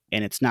out,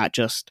 and it's not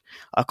just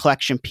a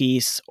collection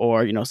piece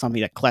or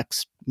something that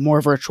collects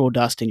more virtual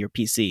dust in your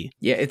PC.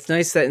 Yeah, it's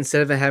nice that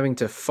instead of having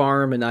to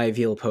farm an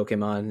ideal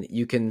Pokemon,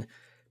 you can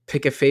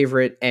pick a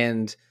favorite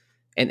and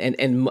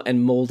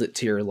mold it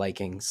to your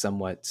liking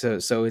somewhat.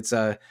 So it's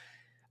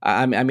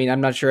I mean,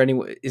 I'm not sure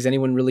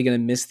anyone really going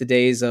to miss the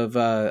days of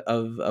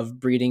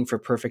breeding for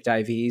perfect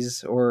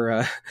IVs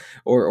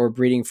or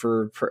breeding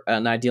for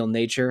an ideal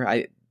nature.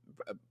 I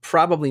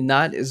probably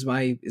not is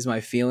my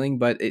feeling,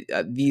 but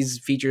these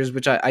features,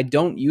 which I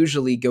don't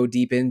usually go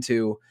deep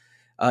into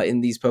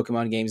in these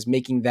Pokemon games,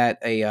 making that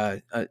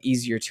a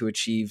easier to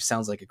achieve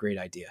sounds like a great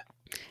idea.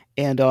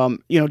 And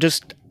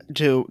just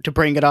to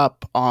bring it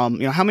up, how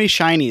many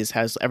shinies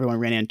has everyone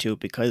ran into?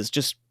 Because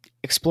just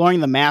exploring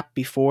the map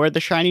before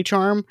the shiny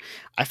charm,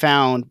 I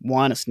found a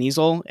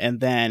Sneasel, and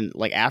then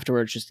like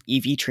afterwards, just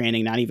EV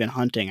training, not even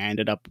hunting, I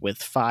ended up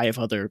with 5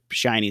 other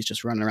shinies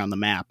just running around the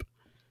map.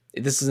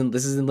 This is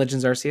in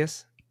Legends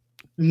Arceus?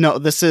 No,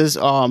 this is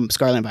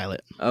Scarlet and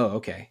Violet. Oh,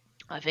 okay.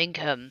 I think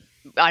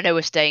I know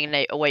we're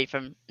staying away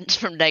from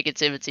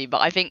negativity,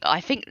 but I think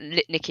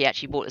Nikki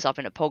actually brought this up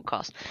in a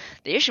podcast.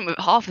 The issue with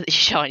half of these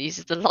shinies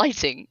is the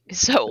lighting is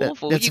so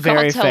awful. That's You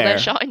very can't tell fair. they're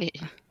shiny.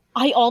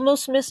 I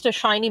almost missed a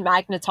shiny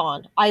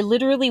Magneton. I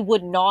literally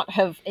would not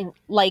have,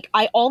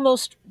 I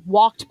almost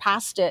walked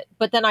past it,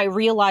 but then I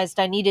realized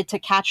I needed to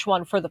catch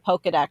one for the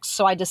Pokedex,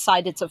 so I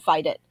decided to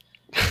fight it.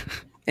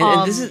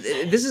 And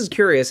this is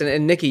curious,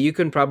 and Nikki, you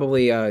can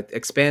probably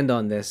expand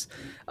on this.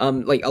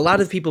 Like, a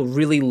lot of people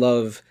really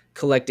love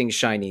collecting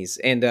shinies,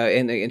 and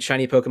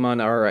shiny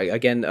Pokemon are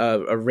again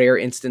a rare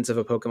instance of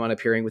a Pokemon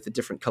appearing with a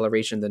different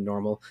coloration than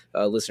normal.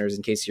 Listeners,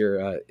 in case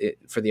you're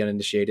for the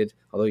uninitiated,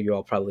 although you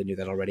all probably knew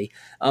that already,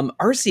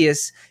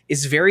 Arceus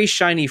is very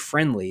shiny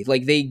friendly.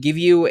 Like, they give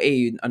you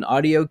an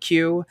audio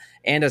cue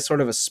and a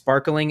sort of a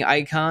sparkling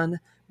icon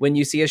when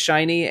you see a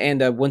shiny,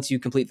 and once you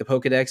complete the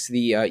Pokedex,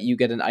 you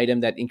get an item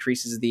that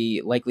increases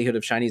the likelihood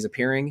of shinies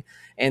appearing,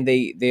 and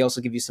they also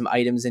give you some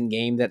items in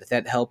game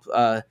that help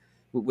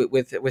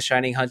with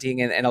shining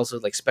hunting, and also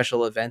like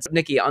special events.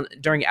 Nikki,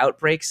 during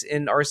outbreaks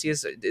in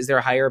Arceus, is there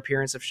a higher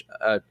appearance of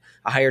a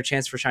higher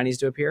chance for shinies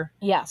to appear?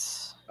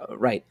 Yes.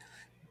 Right,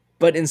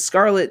 but in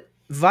Scarlet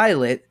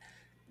Violet,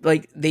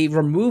 like, they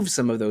remove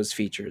some of those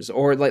features,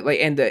 or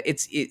and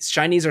it's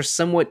shinies are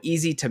somewhat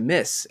easy to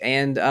miss,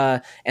 and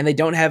they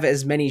don't have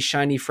as many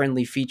shiny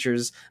friendly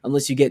features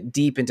unless you get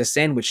deep into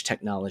sandwich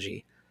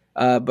technology.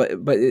 But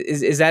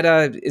is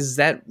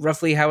that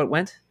roughly how it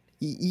went?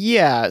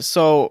 Yeah,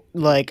 so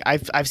like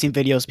I've seen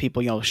videos,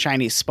 people,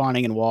 shinies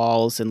spawning in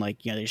walls, and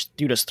like,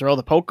 you just throw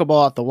the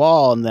Pokeball at the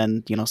wall, and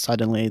then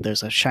suddenly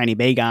there's a shiny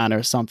Bagon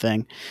or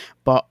something.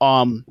 But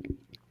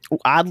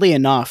oddly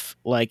enough,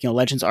 like,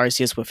 Legends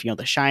Arceus with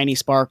the shiny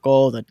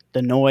sparkle,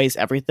 the noise,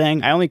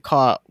 everything, I only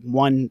caught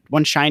one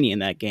shiny in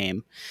that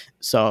game.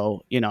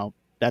 So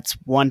that's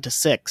 1 to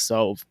 6.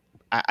 So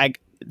I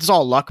it's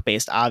all luck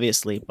based,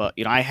 obviously, but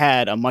I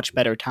had a much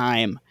better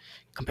time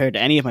compared to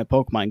any of my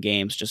Pokemon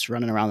games just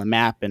running around the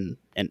map and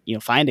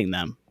finding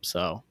them.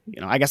 So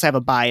I guess I have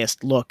a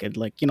biased look at,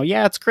 like,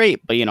 yeah, it's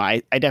great, but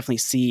I definitely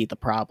see the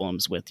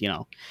problems with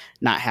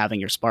not having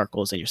your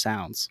sparkles and your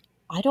sounds.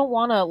 I don't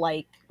want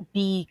to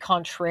be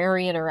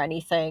contrarian or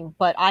anything,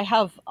 but I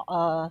have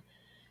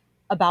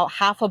about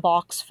half a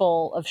box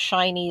full of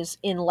shinies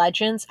in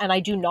Legends, and I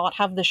do not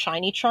have the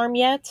shiny charm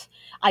yet.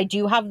 I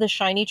do have the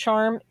shiny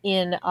charm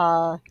in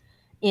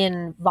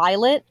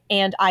Violet,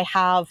 and I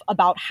have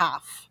about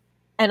half.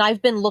 And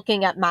I've been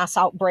looking at mass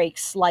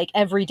outbreaks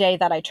every day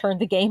that I turn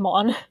the game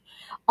on.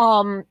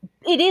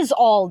 It is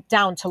all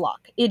down to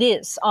luck. It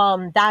is.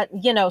 That,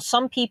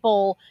 some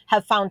people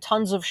have found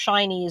tons of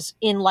shinies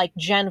in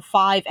Gen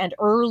 5 and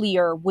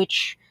earlier,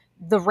 which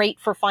the rate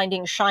for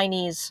finding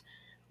shinies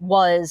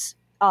was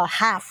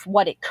half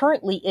what it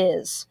currently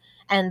is.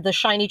 And the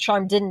shiny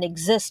charm didn't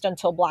exist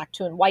until Black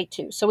 2 and White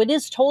 2. So it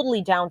is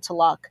totally down to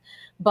luck.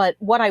 But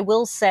what I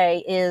will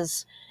say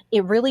is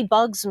it really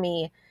bugs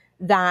me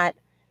that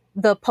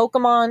the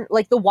Pokemon,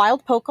 the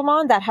wild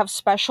Pokemon that have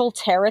special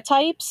Terra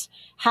types,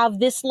 have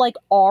this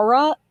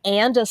aura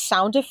and a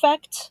sound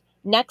effect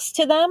next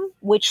to them,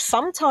 which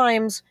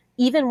sometimes,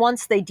 even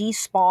once they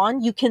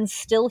despawn, you can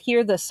still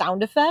hear the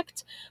sound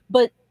effect.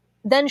 But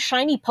then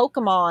shiny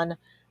Pokemon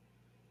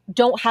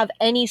don't have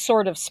any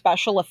sort of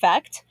special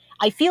effect.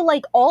 I feel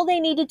like all they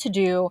needed to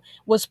do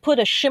was put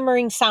a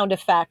shimmering sound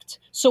effect.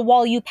 So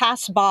while you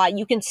pass by,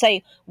 you can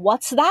say,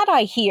 "What's that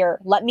I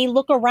hear? Let me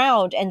look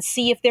around and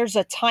see if there's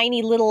a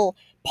tiny little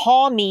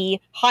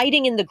Pawmi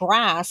hiding in the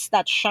grass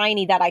that's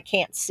shiny that I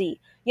can't see."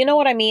 You know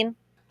what I mean?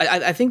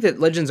 I think that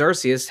Legends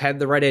Arceus had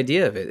the right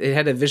idea of it. It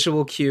had a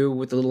visual cue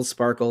with a little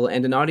sparkle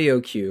and an audio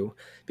cue,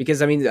 because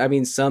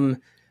some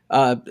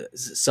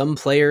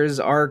players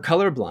are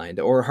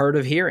colorblind or hard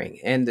of hearing,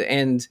 and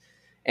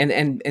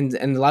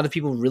a lot of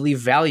people really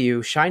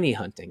value shiny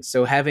hunting.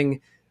 So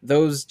having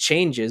those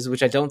changes,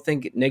 which I don't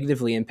think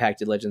negatively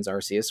impacted Legends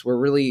Arceus, were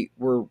really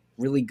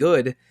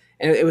good.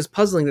 And it was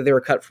puzzling that they were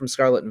cut from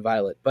Scarlet and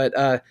Violet. But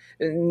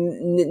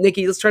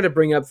Nikki, let's try to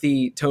bring up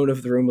the tone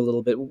of the room a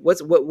little bit.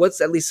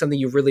 What's at least something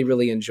you really,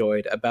 really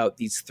enjoyed about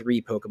these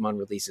 3 Pokemon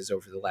releases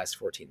over the last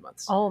 14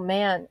 months? Oh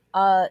man,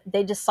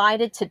 they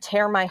decided to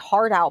tear my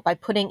heart out by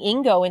putting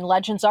Ingo in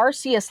Legends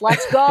Arceus.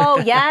 Let's go,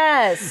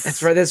 yes!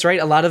 That's right.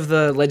 A lot of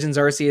the Legends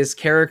Arceus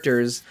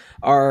characters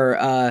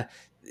are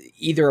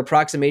either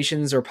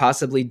approximations or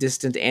possibly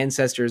distant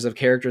ancestors of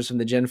characters from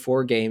the Gen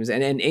 4 games.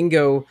 And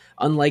Ingo,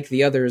 unlike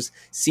the others,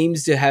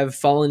 seems to have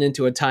fallen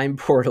into a time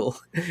portal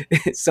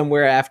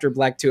somewhere after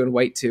Black 2 and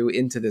White 2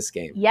 into this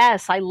game.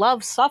 Yes, I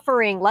love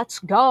suffering. Let's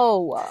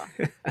go.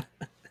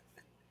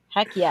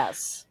 Heck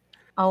yes.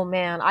 Oh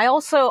man,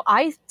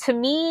 to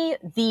me,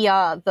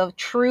 the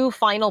true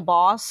final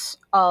boss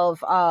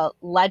of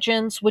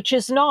Legends, which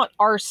is not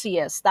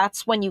Arceus,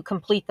 that's when you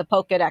complete the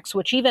Pokedex,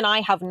 which even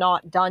I have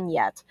not done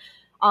yet.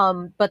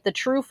 But the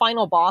true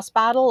final boss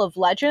battle of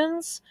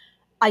Legends,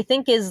 I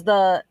think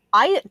to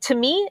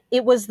me,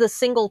 it was the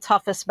single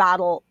toughest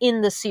battle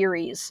in the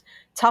series.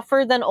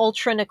 Tougher than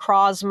Ultra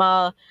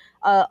Necrozma,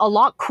 a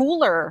lot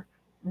cooler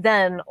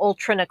than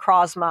Ultra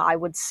Necrozma, I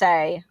would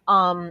say.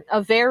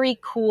 A very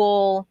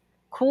cool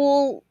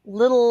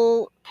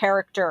little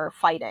character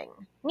fighting.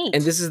 Neat.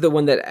 And this is the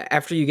one that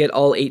after you get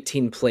all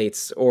 18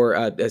 plates,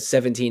 or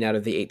 17 out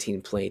of the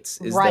 18 plates,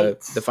 is Right.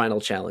 the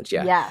final challenge.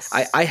 Yeah. Yes.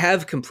 I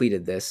have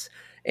completed this,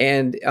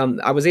 and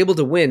I was able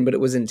to win, but it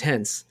was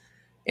intense.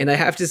 And I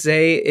have to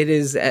say, it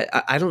is.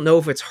 I don't know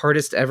if it's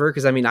hardest ever,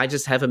 because I mean, I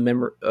just have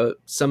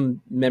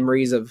some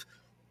memories of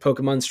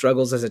Pokemon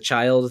struggles as a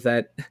child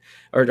that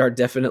are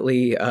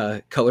definitely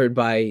colored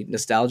by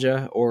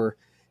nostalgia, or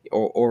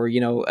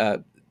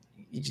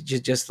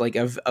just like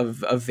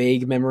a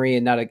vague memory,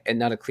 and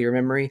not a clear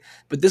memory.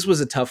 But this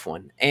was a tough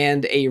one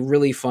and a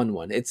really fun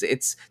one.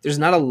 It's there's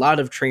not a lot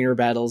of trainer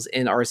battles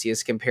in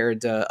Arceus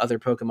compared to other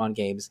Pokemon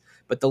games,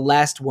 but the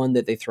last one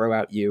that they throw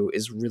at you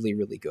is really,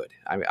 really good.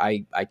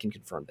 I can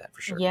confirm that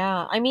for sure.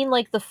 Yeah, I mean,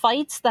 like, the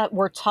fights that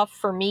were tough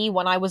for me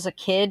when I was a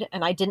kid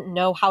and I didn't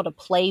know how to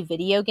play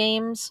video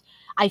games,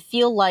 I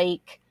feel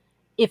like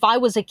if I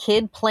was a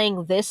kid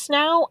playing this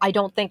now, I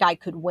don't think I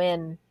could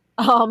win.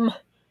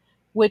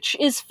 Which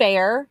is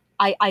fair.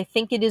 I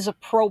think it is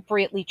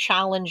appropriately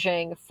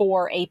challenging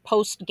for a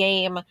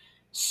post-game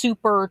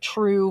super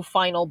true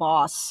final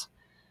boss.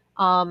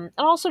 And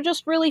also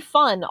just really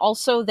fun.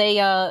 Also,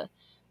 the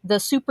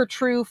super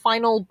true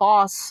final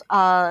boss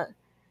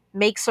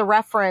makes a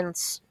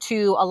reference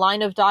to a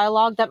line of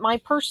dialogue that my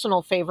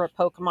personal favorite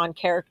Pokemon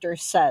character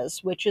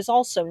says, which is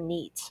also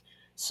neat.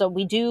 So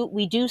we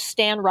do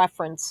stand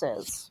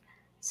references.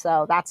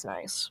 So that's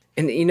nice.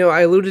 And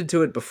I alluded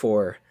to it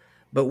before,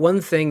 but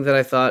one thing that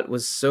I thought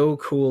was so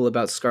cool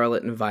about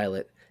Scarlet and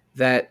Violet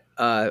that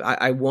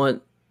I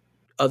want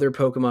other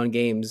Pokemon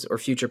games or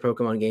future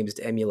Pokemon games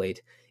to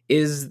emulate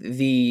is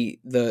the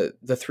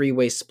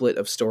three-way split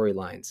of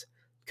storylines.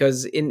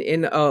 Because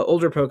in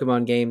older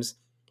Pokemon games,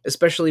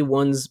 especially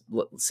ones,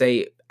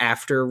 say,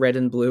 after Red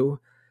and Blue,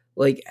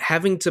 like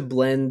having to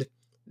blend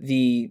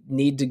the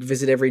need to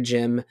visit every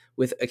gym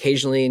with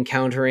occasionally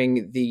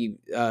encountering the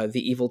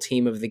evil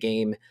team of the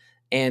game,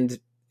 and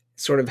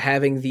sort of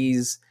having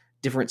these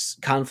different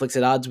conflicts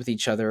at odds with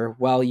each other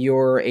while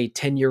you're a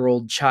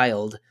 10-year-old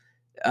child,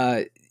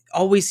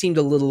 always seemed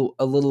a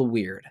little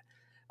weird.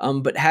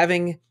 But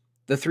having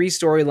the three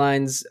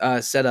storylines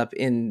set up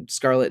in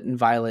Scarlet and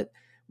Violet,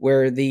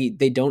 where they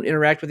don't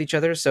interact with each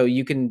other, so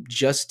you can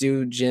just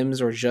do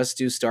gyms, or just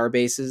do star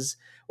bases,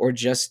 or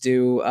just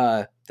do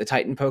the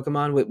Titan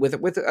Pokemon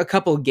with a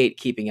couple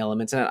gatekeeping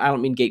elements. And I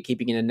don't mean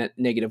gatekeeping in a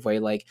negative way,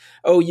 like,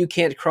 oh, you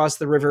can't cross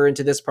the river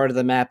into this part of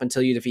the map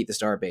until you defeat the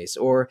star base,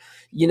 or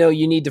you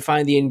need to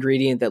find the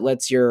ingredient that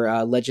lets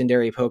your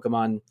legendary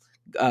Pokemon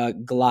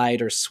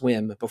glide or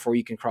swim before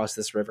you can cross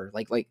this river.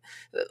 Like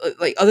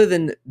other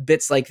than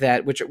bits like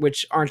that,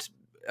 which aren't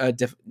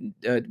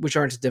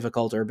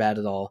difficult or bad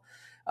at all.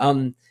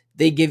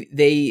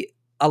 They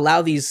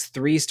allow these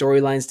three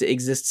storylines to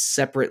exist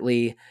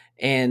separately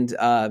and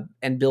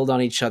build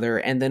on each other.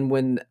 And then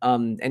when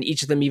and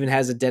each of them even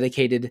has a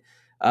dedicated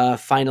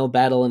final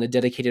battle and a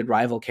dedicated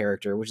rival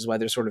character, which is why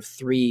there's sort of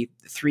three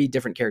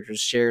different characters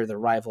share the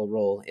rival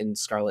role in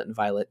Scarlet and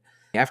Violet.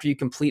 After you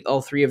complete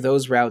all three of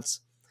those routes,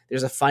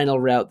 there's a final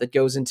route that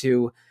goes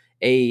into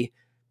a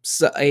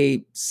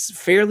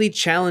fairly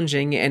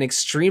challenging and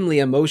extremely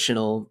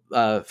emotional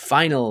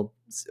final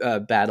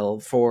battle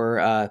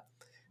for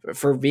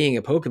being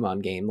a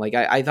Pokemon game. Like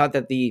I thought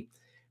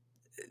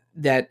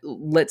that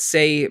let's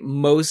say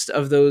most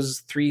of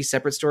those three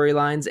separate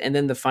storylines and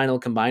then the final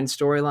combined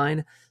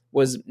storyline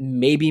was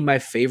maybe my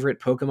favorite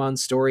Pokemon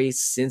story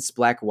since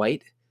Black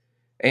White,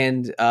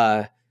 and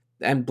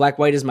Black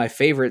White is my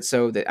favorite.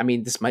 So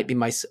this might be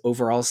my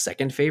overall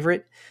second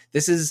favorite.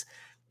 This is.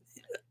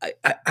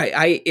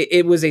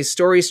 It was a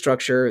story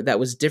structure that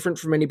was different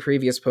from any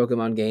previous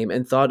Pokemon game,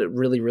 and thought it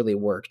really, really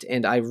worked.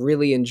 And I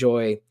really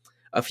enjoy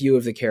a few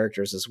of the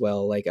characters as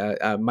well. Like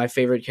my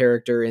favorite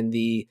character in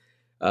the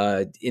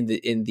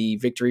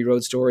Victory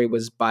Road story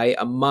was by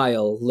a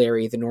mile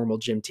Larry, the normal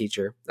gym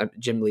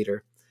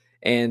leader,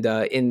 and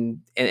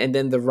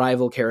then the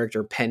rival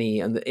character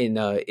Penny in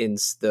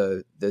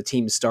the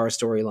Team Star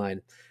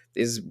storyline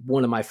is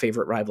one of my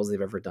favorite rivals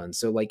they've ever done.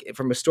 So like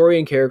from a story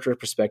and character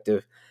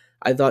perspective,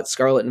 I thought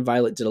Scarlet and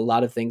Violet did a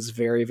lot of things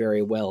very,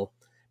 very well,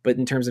 but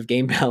in terms of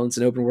game balance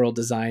and open world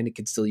design, it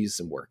could still use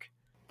some work.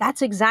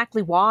 That's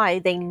exactly why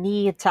they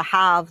need to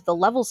have the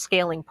level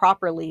scaling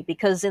properly,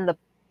 because in the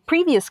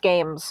previous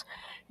games,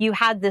 you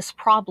had this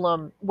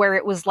problem where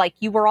it was like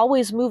you were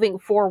always moving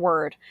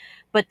forward,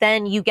 but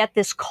then you get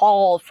this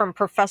call from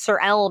Professor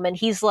Elm, and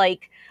he's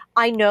like,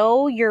 I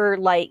know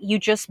you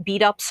just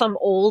beat up some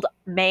old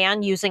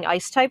man using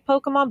Ice-type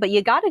Pokemon, but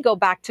you got to go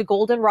back to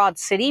Goldenrod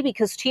City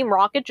because Team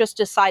Rocket just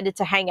decided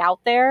to hang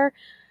out there,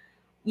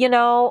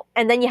 and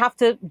then you have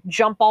to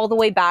jump all the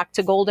way back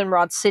to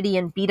Goldenrod City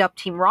and beat up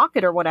Team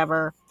Rocket or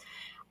whatever.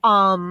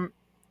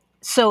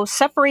 So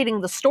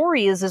separating the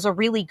stories is a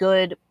really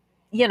good,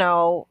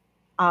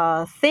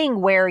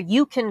 thing where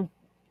you can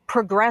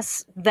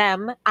progress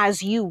them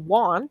as you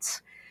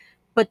want,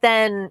 but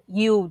then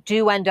you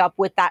do end up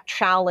with that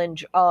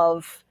challenge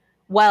of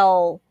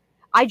well,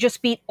 I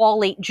just beat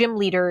all 8 gym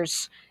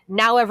leaders.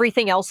 Now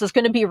everything else is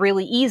going to be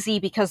really easy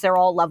because they're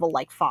all level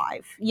like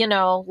 5.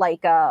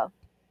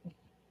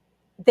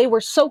 They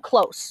were so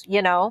close,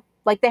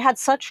 Like they had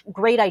such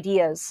great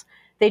ideas.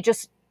 They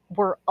just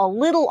were a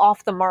little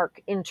off the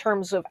mark in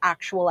terms of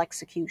actual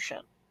execution.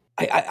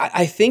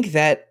 I think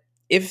that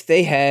if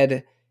they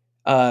had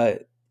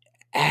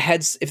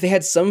if they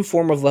had some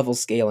form of level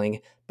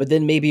scaling, but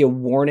then maybe a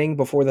warning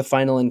before the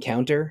final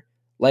encounter,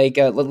 like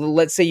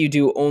let's say you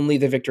do only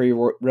the Victory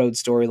Road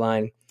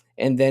storyline,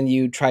 and then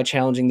you try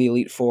challenging the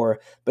Elite Four,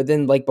 but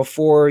then like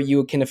before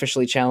you can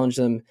officially challenge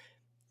them,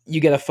 you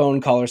get a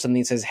phone call or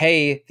something that says,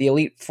 "Hey, the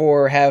Elite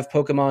Four have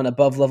Pokemon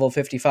above level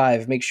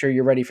 55. Make sure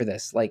you're ready for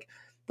this." Like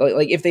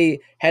if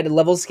they had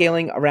level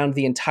scaling around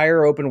the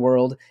entire open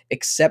world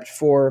except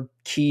for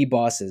key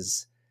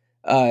bosses,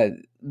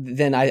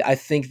 then I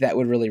think that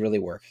would really really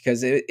work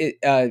because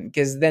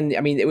because then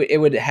I mean it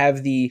would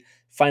have the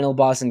final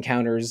boss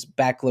encounters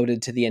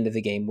backloaded to the end of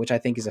the game, which I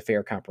think is a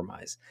fair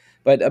compromise.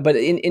 But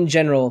in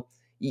general,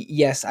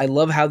 yes, I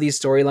love how these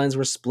storylines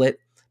were split,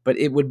 but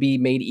it would be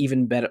made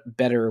even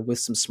better with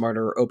some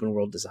smarter open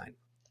world design.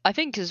 I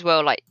think as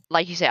well,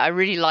 like you say, I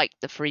really liked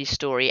the free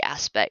story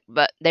aspect,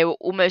 but they were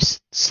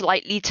almost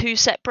slightly too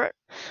separate.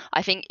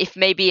 I think if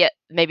maybe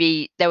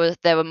there were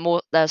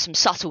some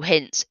subtle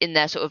hints in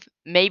there, sort of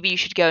maybe you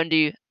should go and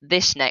do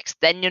this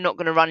next. Then you're not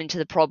going to run into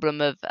the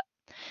problem of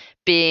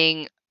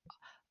being,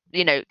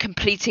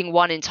 completing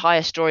one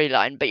entire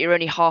storyline, but you're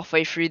only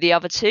halfway through the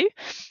other two.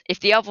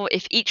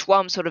 If each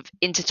one sort of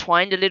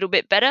intertwined a little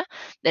bit better,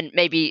 then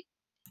maybe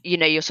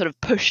you're sort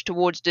of pushed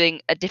towards doing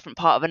a different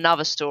part of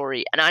another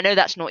story. And I know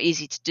that's not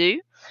easy to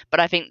do, but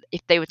I think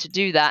if they were to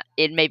do that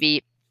in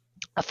maybe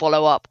a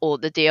follow-up or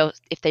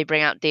if they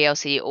bring out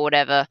DLC or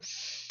whatever,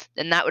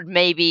 then that would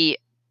maybe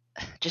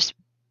just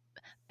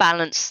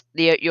balance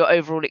your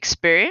overall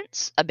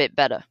experience a bit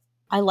better.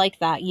 I like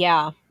that.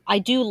 Yeah, I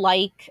do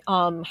like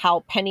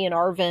how Penny and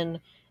Arven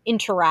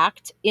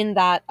interact in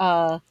that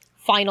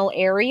final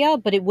area,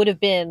 but it would have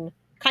been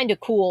kind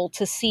of cool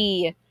to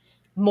see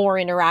more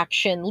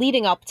interaction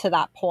leading up to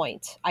that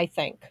point. I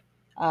think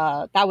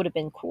that would have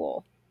been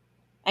cool.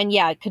 And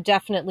yeah, it could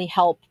definitely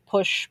help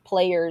push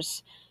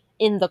players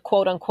in the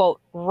quote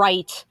unquote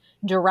right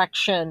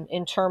direction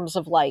in terms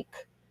of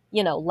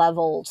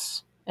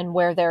levels and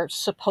where they're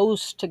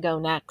supposed to go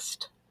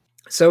next.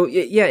 So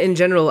yeah, in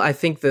general, I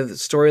think the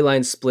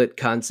storyline split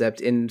concept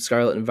in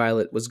Scarlet and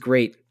Violet was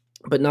great,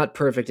 but not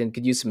perfect and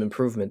could use some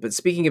improvement. But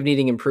speaking of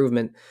needing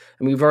improvement,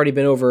 and we've already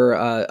been over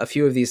a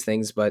few of these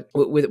things, but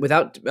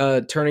without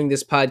turning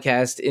this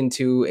podcast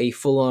into a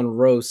full-on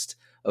roast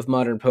of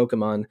modern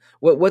Pokemon,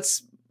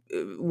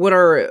 what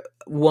are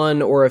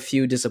one or a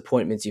few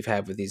disappointments you've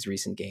had with these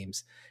recent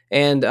games?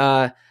 And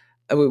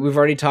we've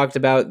already talked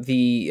about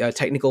the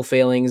technical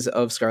failings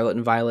of Scarlet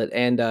and Violet,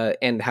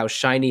 and how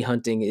shiny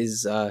hunting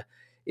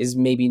is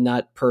maybe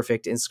not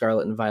perfect in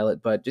Scarlet and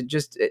Violet, but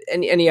just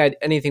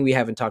anything we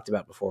haven't talked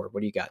about before. What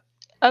do you got?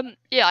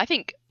 Yeah, I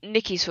think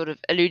Nikki sort of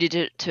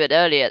alluded to it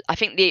earlier. I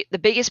think the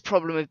biggest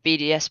problem with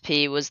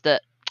BDSP was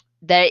that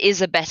there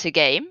is a better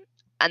game,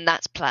 and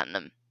that's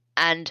Platinum.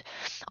 And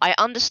I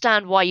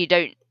understand why you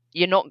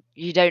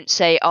don't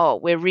say, oh,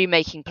 we're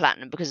remaking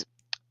Platinum, because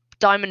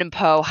Diamond and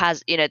Pearl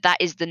has, that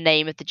is the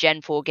name of the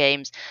Gen 4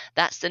 games.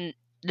 That's the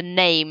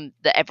name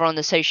that everyone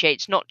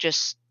associates not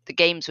just the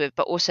games with,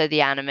 but also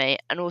the anime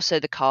and also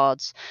the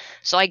cards.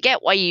 So I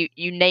get why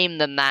you name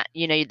them that.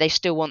 They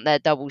still want their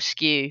double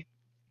SKU.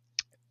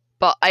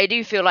 But I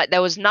do feel like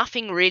there was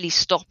nothing really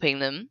stopping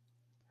them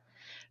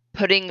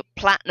putting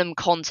Platinum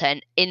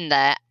content in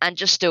there and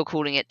just still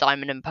calling it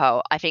Diamond and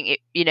Pearl. I think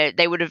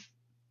they would have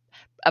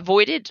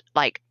avoided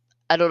like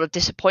a lot of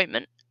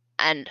disappointment.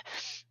 And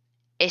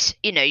it's,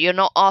 you're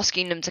not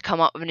asking them to come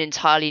up with an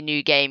entirely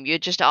new game. You're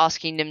just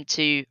asking them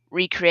to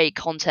recreate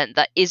content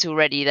that is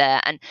already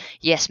there. And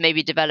yes,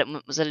 maybe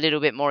development was a little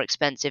bit more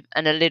expensive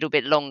and a little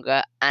bit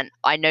longer. And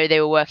I know they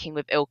were working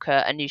with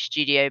Ilka, a new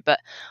studio, but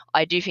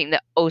I do think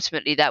that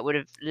ultimately that would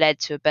have led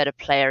to a better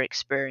player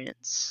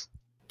experience.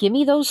 Give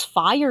me those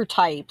fire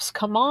types.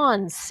 Come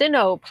on,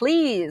 Sinnoh,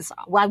 please.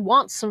 I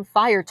want some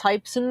fire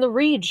types in the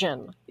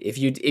region. If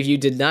you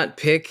did not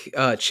pick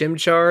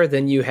Chimchar,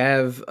 then you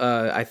have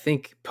I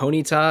think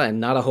Ponyta and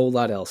not a whole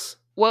lot else.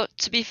 Well,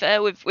 to be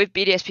fair, with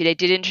BDSP, they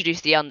did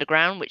introduce the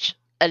Underground, which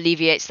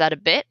alleviates that a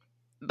bit.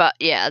 But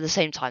yeah, at the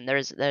same time,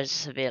 there's a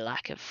severe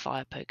lack of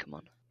fire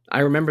Pokemon. I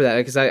remember that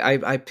because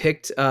I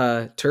picked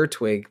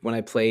Turtwig when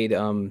I played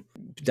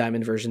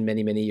Diamond version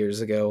many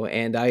years ago,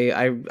 and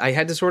I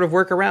had to sort of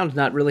work around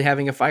not really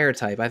having a fire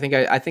type. I think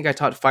I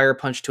taught Fire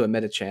Punch to a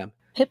Medicham.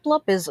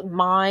 Piplup is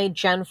my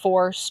Gen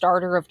 4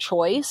 starter of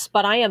choice,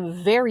 but I am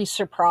very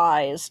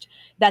surprised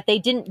that they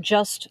didn't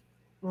just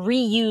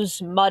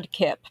reuse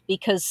Mudkip,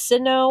 because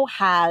Sinnoh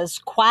has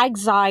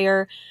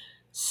Quagsire,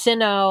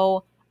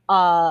 Sinnoh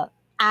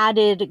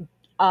added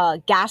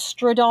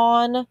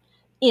Gastrodon.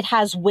 It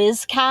has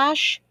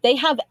Whiscash. They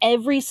have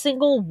every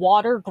single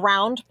water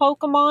ground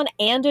Pokemon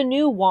and a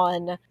new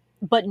one,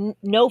 but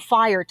no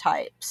fire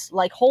types.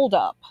 Like, hold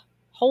up.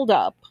 Hold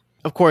up.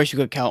 Of course, you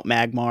could count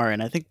Magmar,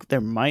 and I think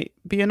there might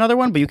be another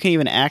one, but you can't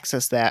even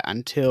access that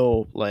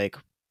until like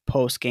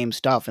post-game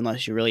stuff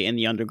unless you're really in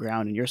the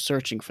underground and you're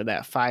searching for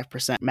that 5%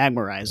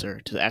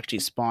 Magmarizer to actually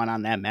spawn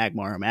on that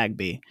Magmar or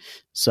Magby.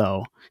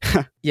 So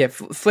yeah,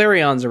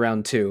 Flareon's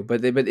around too,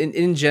 but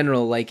in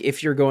general, like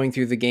if you're going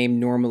through the game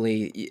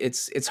normally,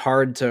 it's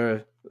hard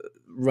to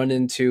run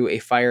into a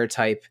fire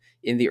type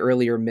in the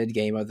earlier mid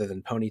game other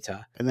than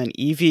Ponyta. And then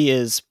Eevee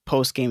is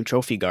post-game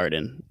Trophy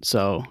Garden,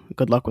 so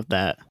good luck with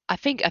that. I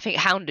think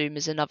Houndoom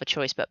is another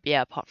choice, but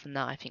yeah, apart from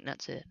that, I think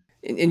that's it.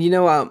 And you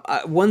know,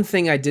 one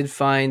thing I did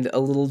find a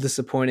little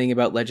disappointing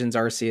about Legends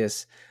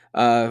Arceus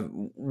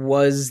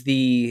was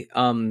the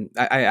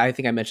I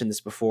think I mentioned this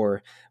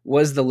before,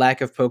 was the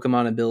lack of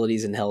Pokemon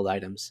abilities and held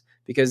items,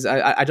 because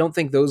I don't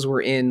think those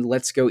were in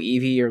Let's Go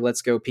Eevee or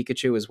Let's Go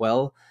Pikachu as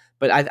well,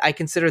 but I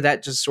consider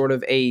that just sort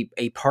of a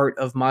part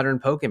of modern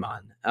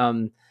Pokemon.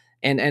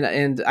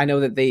 And I know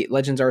that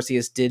Legends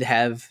Arceus did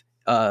have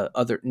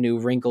other new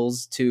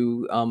wrinkles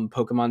to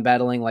Pokemon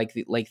battling, like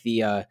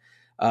the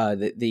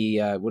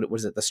what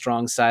was it, the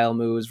strong style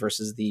moves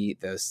versus the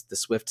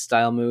swift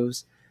style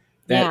moves.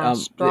 That,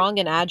 strong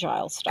and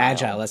agile style.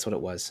 Agile, that's what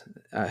it was.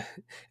 I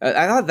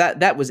thought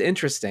that was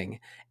interesting,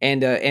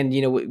 and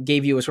you know,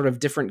 gave you a sort of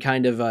different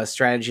kind of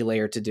strategy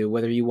layer to do,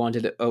 whether you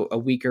wanted a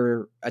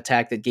weaker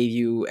attack that gave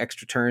you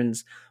extra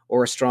turns,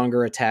 or a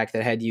stronger attack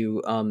that had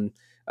you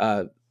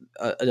a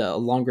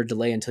longer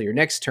delay until your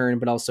next turn,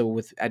 but also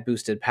at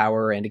boosted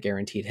power and a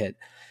guaranteed hit.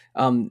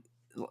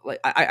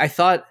 I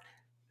thought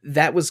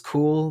that was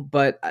cool,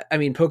 but I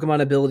mean,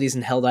 Pokemon abilities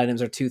and held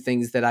items are two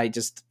things that I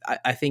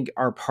think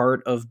are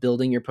part of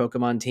building your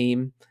Pokemon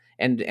team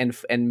and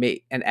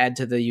add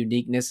to the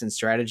uniqueness and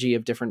strategy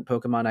of different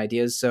Pokemon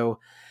ideas. So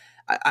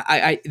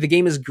the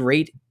game is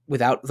great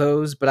without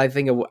those, but I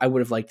think I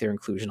would have liked their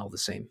inclusion all the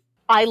same.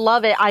 I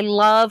love it. I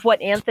love what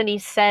Anthony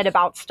said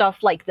about stuff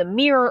like the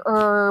Mirror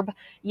Herb.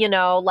 You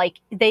know, like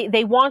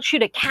they want you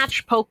to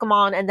catch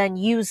Pokemon and then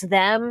use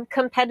them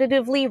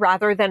competitively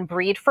rather than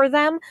breed for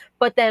them.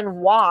 But then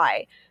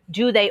why?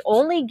 Do they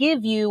only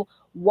give you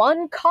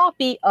one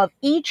copy of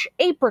each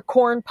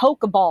Apricorn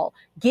Pokeball?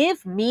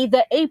 Give me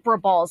the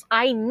Apriballs.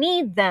 I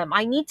need them.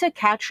 I need to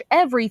catch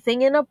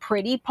everything in a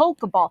pretty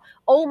Pokeball.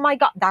 Oh my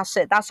God. That's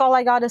it. That's all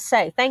I got to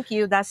say. Thank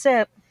you. That's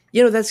it.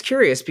 You know, that's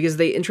curious because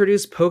they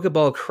introduced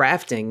Pokeball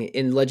crafting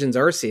in Legends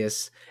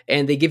Arceus,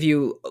 and they give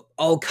you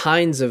all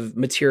kinds of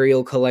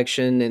material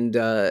collection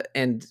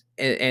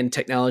and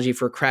technology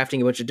for crafting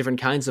a bunch of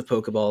different kinds of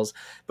Pokeballs.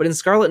 But in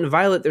Scarlet and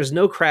Violet, there's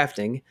no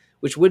crafting,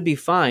 which would be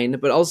fine.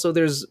 But also,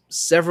 there's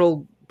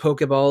several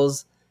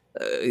Pokeballs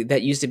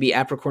that used to be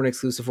Apricorn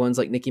exclusive ones,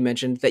 like Nikki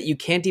mentioned, that you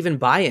can't even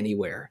buy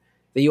anywhere.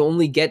 That you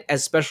only get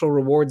as special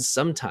rewards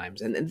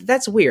sometimes, and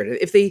that's weird.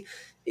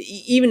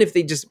 Even if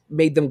they just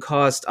made them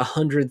cost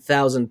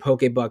 100,000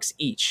 Pokebucks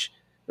each,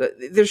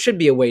 there should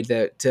be a way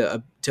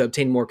to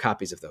obtain more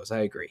copies of those. I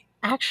agree.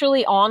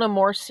 Actually, on a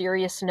more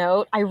serious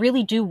note, I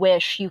really do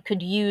wish you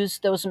could use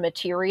those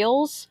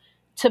materials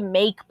to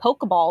make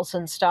Pokeballs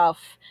and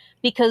stuff,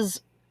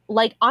 because,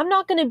 like, I'm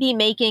not going to be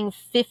making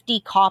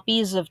 50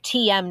 copies of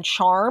TM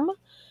Charm.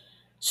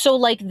 So,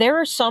 like,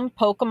 there are some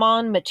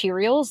Pokemon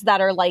materials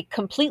that are, like,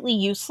 completely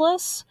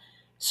useless.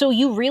 So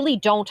you really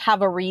don't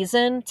have a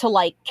reason to,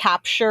 like,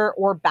 capture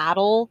or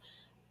battle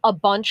a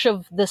bunch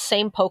of the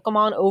same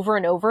Pokemon over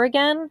and over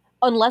again,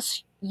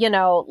 unless, you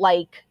know,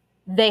 like,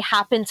 they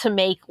happen to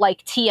make,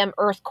 like, TM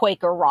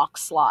Earthquake or Rock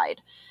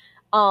Slide.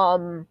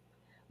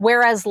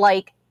 Whereas,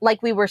 like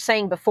we were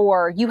saying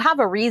before, you have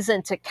a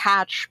reason to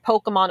catch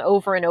Pokemon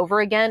over and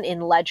over again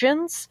in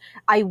Legends.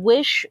 I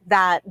wish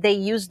that they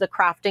used the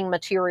crafting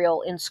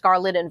material in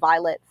Scarlet and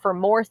Violet for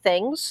more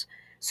things,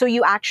 so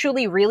you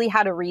actually really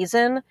had a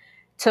reason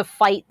to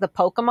fight the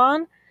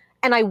Pokemon.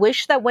 And I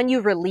wish that when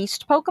you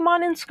released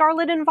Pokemon in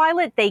Scarlet and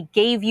Violet, they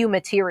gave you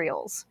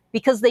materials,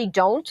 because they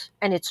don't,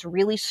 and it's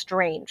really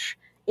strange.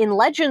 In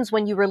Legends,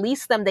 when you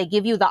release them, they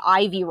give you the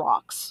Ivy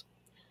Rocks.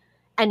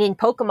 And in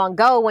Pokemon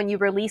Go, when you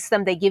release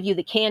them, they give you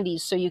the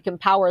candies so you can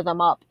power them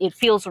up. It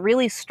feels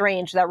really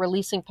strange that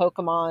releasing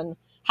Pokemon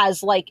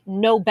has, like,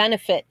 no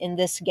benefit in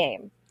this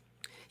game.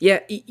 Yeah,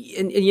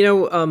 and you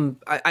know,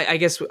 I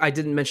guess I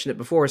didn't mention it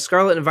before.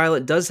 Scarlet and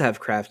Violet does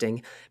have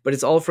crafting, but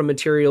it's all from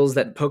materials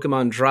that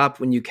Pokemon drop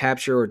when you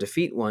capture or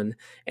defeat one,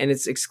 and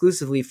it's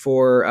exclusively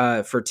for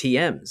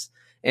TMs.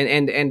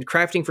 And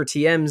crafting for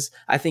TMs,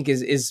 I think,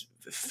 is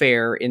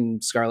fair in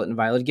Scarlet and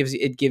Violet.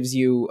 It gives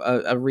you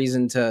a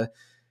reason to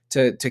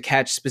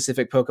catch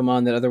specific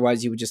Pokemon that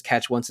otherwise you would just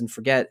catch once and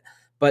forget.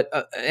 But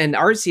and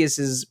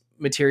Arceus's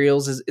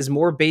materials is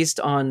more based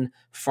on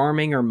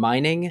farming or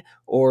mining,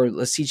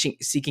 or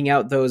seeking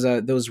out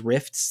those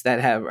rifts that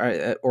have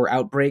or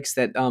outbreaks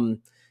that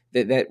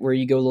where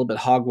you go a little bit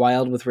hog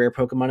wild with rare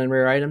Pokemon and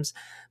rare items.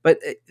 But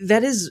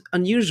that is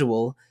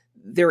unusual.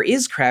 There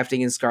is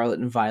crafting in Scarlet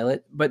and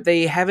Violet, but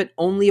they have it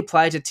only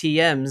applied to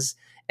TMs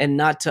and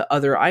not to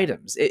other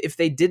items. If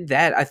they did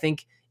that, I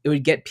think it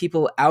would get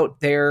people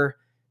out there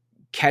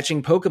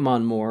catching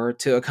Pokemon more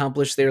to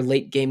accomplish their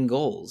late game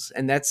goals.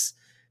 And that's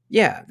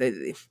Yeah,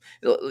 I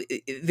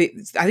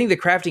think the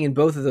crafting in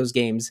both of those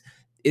games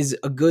is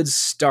a good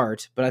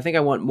start, but I think I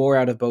want more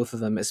out of both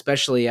of them,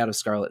 especially out of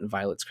Scarlet and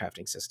Violet's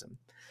crafting system.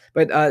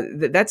 But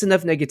that's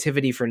enough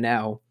negativity for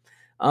now.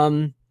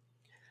 Um,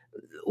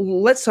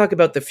 let's talk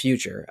about the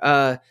future.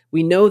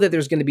 We know that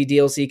there's going to be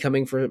DLC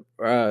coming for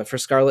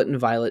Scarlet and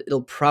Violet.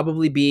 It'll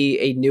probably be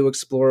a new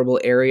explorable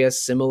area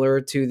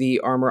similar to the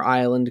Armor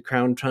Island,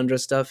 Crown Tundra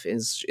stuff in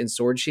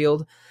Sword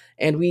Shield,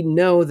 and we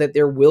know that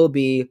there will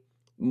be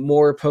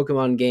more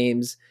Pokemon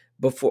games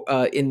before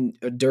in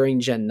during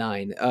Gen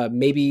 9.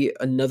 Maybe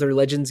another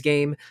Legends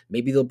game.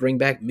 Maybe they'll bring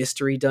back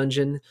Mystery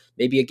Dungeon.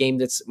 Maybe a game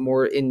that's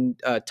more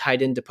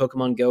tied into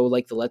Pokemon Go,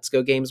 like the Let's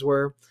Go games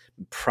were.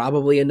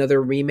 Probably another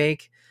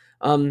remake.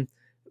 Um,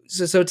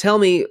 so tell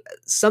me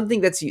something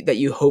that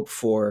you hope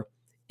for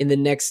in the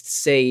next,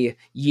 say,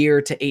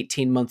 year to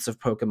 18 months of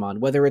Pokemon,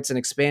 whether it's an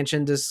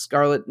expansion to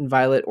Scarlet and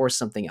Violet or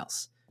something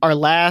else. Our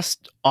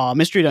last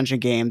Mystery Dungeon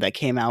game that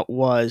came out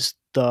was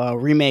the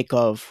remake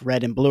of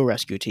Red and Blue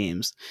Rescue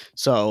Teams.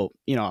 So,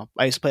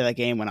 I used to play that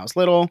game when I was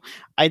little.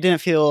 I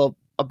didn't feel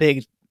a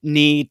big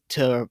need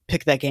to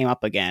pick that game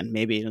up again,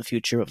 maybe in the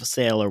future of a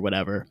sale or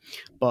whatever.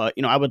 But,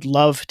 I would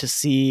love to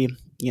see,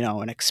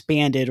 an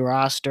expanded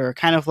roster,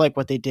 kind of like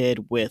what they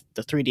did with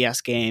the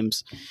 3DS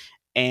games,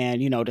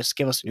 and, just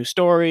give us a new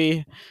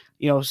story,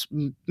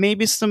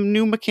 maybe some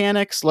new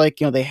mechanics, like,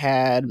 they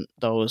had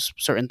those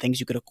certain things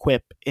you could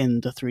equip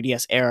in the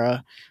 3DS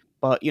era.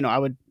 But,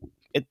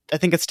 I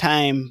think it's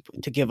time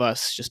to give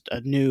us just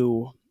a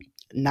new,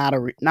 not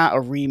a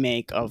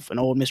remake of an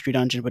old Mystery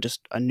Dungeon, but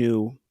just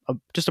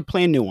just a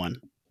plain new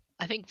one.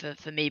 I think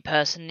for me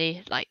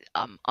personally, like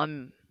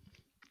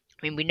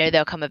we know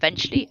they'll come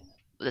eventually.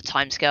 The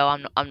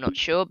timescale, I'm not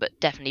sure, but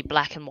definitely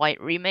Black and White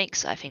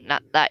remakes. I think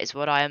that is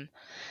what I am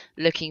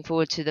looking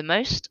forward to the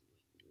most.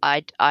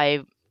 I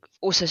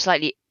also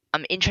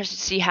I'm interested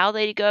to see how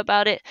they go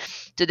about it.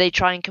 Do they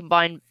try and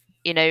combine,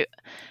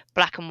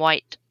 Black and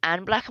White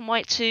and Black and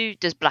White 2?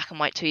 Does Black and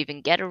White 2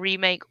 even get a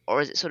remake,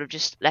 or is it sort of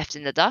just left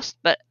in the dust?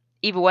 But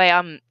either way,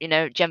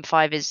 Gen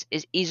 5 is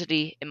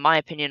easily, in my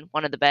opinion,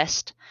 one of the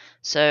best.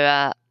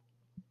 So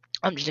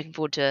I'm just looking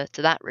forward to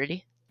that,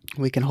 really.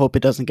 We can hope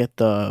it doesn't get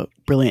the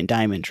Brilliant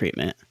Diamond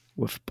treatment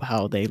with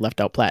how they left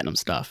out Platinum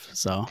stuff.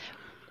 So,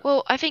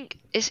 well, I think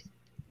it's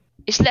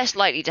less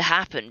likely to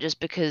happen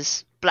just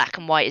because Black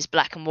and White is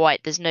Black and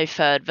White. There's no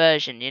third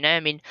version, I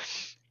mean,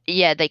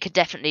 yeah, they could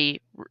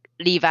definitely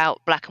leave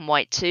out Black and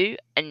White 2,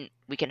 and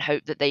we can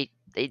hope that they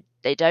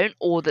don't,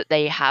 or that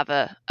they have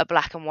a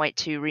Black and White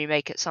 2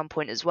 remake at some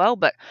point as well.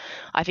 But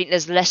I think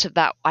there's less of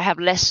that. I have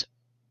less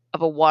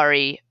of a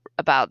worry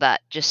about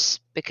that,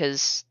 just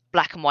because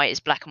Black and White is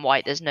Black and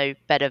White. There's no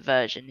better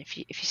version, if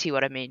you see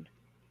what I mean.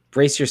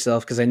 Brace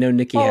yourself, because I know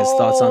Nikki has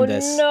thoughts on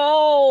this.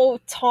 No,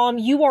 Tom,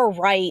 you are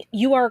right.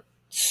 You are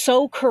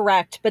so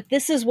correct. But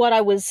this is what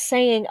I was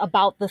saying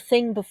about the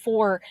thing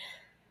before.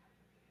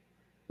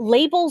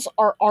 Labels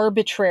are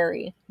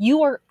arbitrary.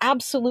 You are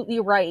absolutely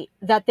right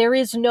that there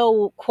is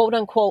no quote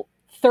unquote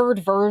third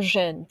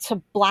version to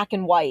Black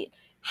and White.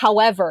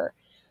 However,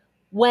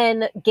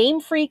 when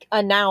Game Freak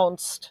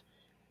announced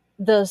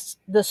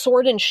the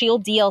Sword and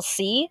Shield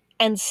DLC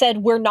and said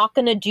we're not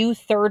going to do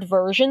third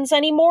versions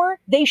anymore,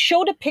 they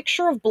showed a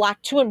picture of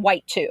Black 2 and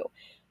White 2.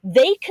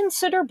 They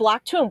consider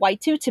Black 2 and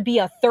White 2 to be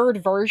a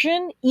third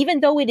version,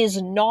 even though it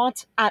is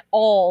not at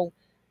all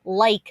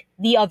like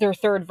the other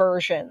third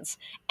versions.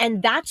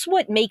 And that's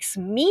what makes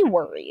me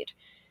worried.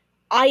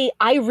 I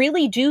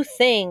really do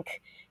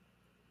think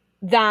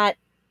that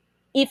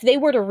if they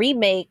were to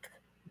remake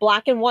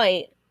Black and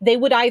White, they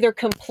would either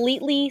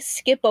completely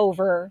skip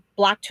over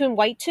Black 2 and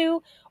White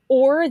 2,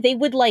 or they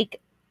would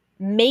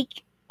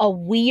make a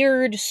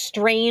weird,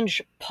 strange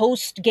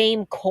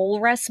post-game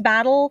Colress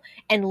battle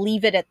and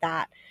leave it at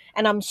that.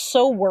 And I'm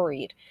so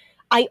worried.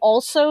 I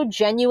also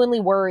genuinely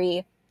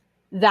worry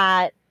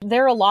that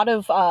there are a lot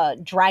of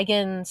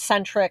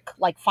dragon-centric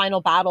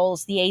final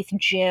battles. The 8th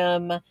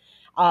Gym,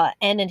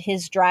 N and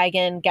his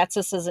dragon,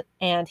 Getsus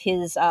and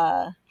his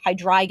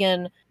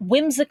Hydreigon.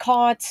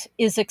 Whimsicott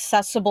is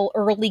accessible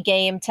early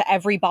game to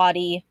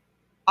everybody,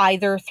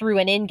 either through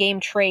an in-game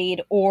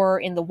trade or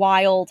in the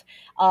wild.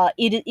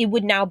 It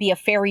would now be a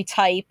fairy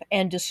type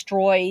and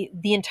destroy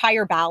the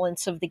entire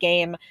balance of the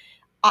game.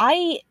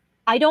 I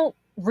don't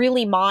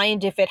really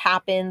mind if it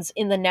happens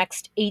in the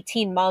next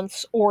 18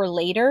 months or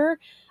later.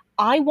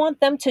 I want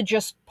them to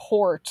just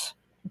port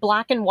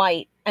Black and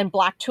White and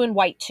Black 2 and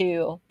White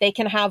 2. They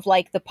can have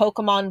the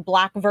Pokemon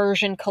Black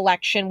version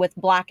collection with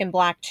Black and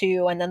Black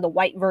 2, and then the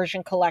White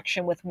version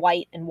collection with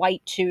White and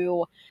White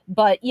 2.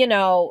 But,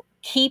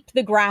 keep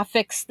the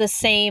graphics the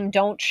same.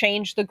 Don't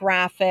change the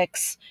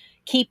graphics.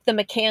 Keep the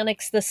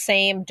mechanics the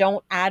same.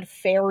 Don't add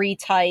fairy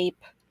type.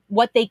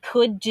 What they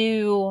could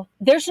do,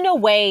 there's no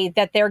way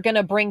that they're going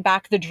to bring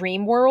back the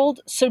dream world,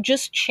 so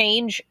just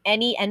change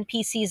any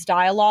NPC's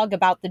dialogue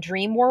about the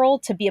dream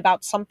world to be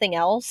about something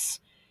else.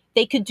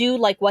 They could do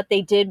what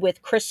they did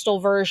with Crystal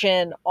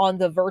version on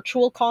the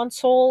virtual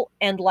console,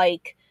 and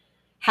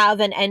have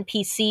an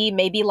NPC,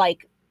 maybe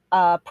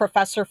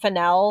Professor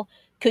Fennel,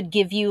 could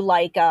give you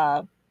like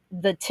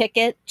the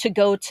ticket to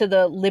go to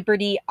the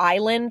Liberty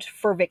Island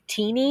for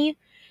Victini,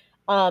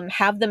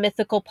 have the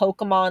mythical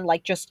Pokemon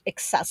like just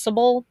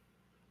accessible.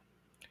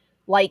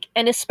 Like,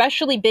 and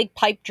especially big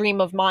pipe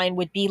dream of mine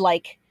would be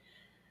like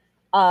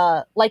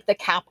the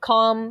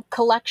Capcom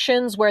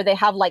collections where they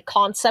have like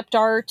concept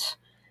art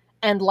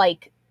and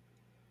like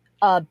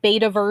a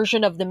beta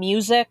version of the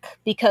music,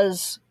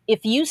 because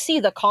if you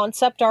see the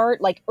concept art,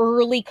 like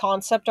early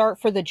concept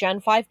art for the Gen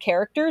 5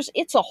 characters,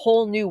 it's a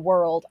whole new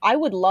world. I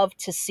would love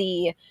to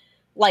see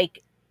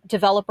like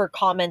developer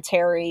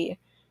commentary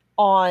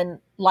on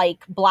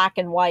like Black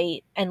and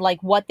White and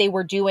like what they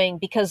were doing,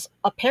 because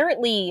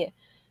apparently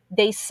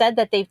they said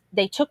that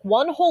they took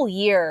one whole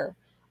year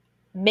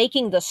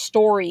making the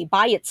story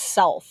by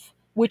itself,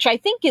 which I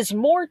think is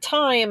more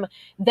time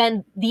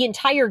than the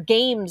entire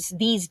games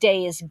these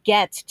days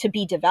get to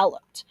be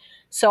developed.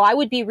 So I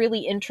would be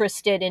really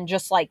interested in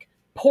just like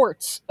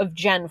ports of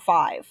Gen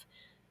 5.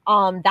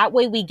 That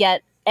way we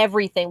get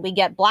everything. We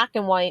get Black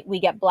and White, we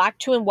get Black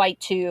 2 and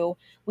White 2.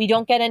 We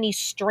don't get any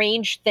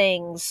strange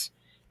things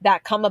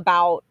that come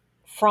about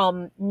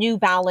from new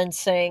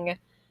balancing.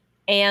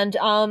 And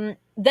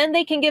then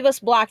they can give us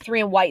Black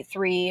 3 and White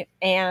 3,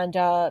 and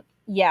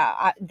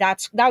yeah,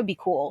 that would be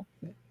cool.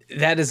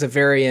 That is a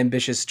very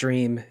ambitious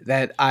dream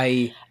that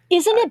I...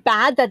 Isn't it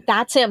bad that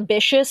that's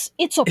ambitious?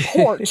 It's a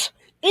port.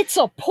 It's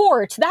a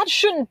port. That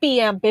shouldn't be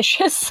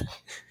ambitious.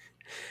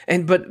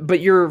 And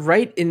but you're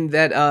right in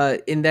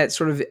that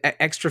sort of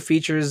extra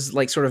features,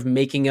 like sort of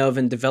making of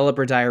and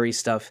developer diary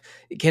stuff,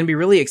 it can be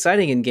really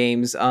exciting in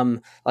games.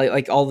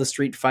 Like all the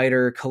Street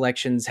Fighter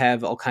collections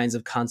have all kinds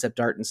of concept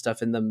art and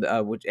stuff in them.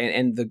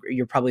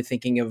 You're probably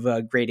thinking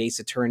of Great Ace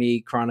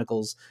Attorney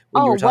Chronicles.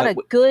 What a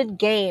good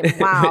game!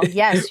 Wow,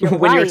 yes, you're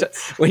right.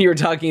 When you were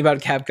talking about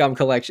Capcom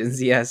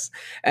collections, yes.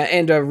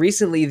 And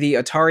recently the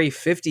Atari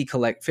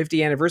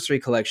 50 anniversary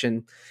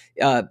collection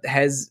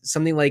has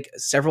something like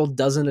several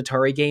dozen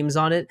Atari games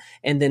on it,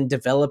 and then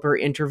developer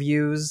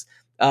interviews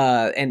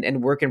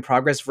and work in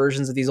progress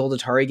versions of these old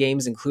Atari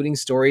games, including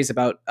stories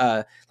about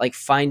like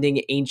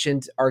finding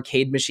ancient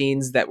arcade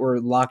machines that were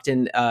locked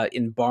in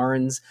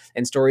barns,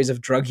 and stories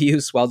of drug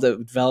use while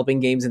developing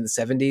games in the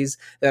 70s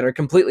that are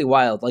completely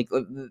wild. Like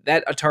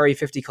that Atari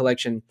 50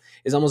 collection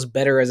is almost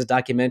better as a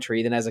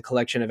documentary than as a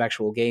collection of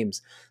actual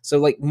games. So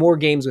like more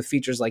games with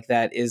features like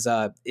that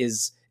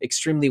is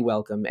extremely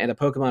welcome, and a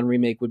Pokemon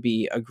remake would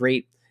be a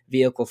great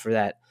vehicle for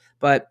that.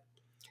 But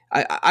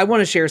I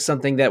want to share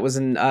something that was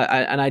an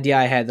idea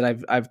I had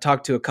that I've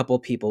talked to a couple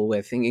people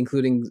with,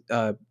 including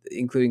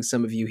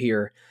some of you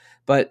here.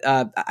 But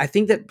I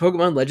think that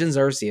Pokemon Legends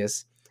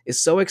Arceus is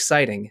so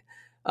exciting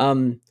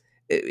in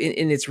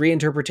its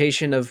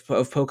reinterpretation of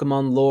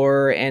Pokemon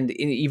lore, and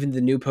in even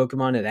the new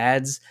Pokemon it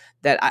adds,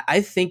 that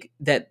I think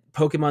that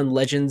Pokemon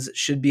Legends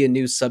should be a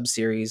new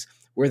subseries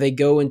where they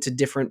go into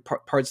different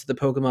parts of the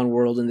Pokemon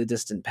world in the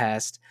distant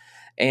past,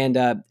 and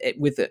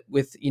with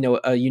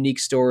a unique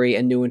story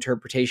and new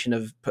interpretation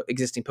of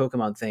existing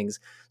Pokemon things.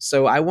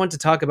 So I want to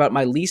talk about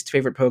my least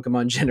favorite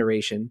Pokemon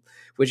generation,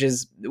 which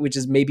is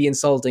maybe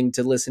insulting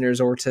to listeners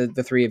or to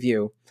the three of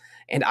you.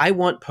 And I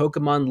want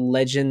Pokemon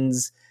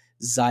Legends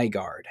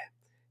Zygarde.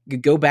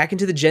 Go back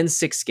into the Gen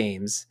 6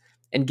 games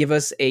and give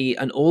us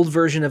an old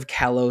version of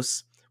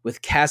Kalos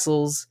with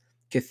castles,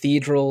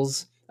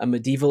 cathedrals, a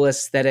medieval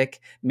aesthetic.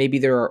 Maybe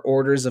there are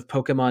orders of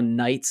Pokemon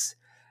Knights.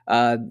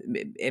 And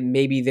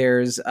maybe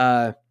there's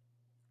Xerneas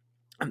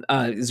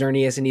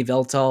and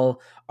Yveltal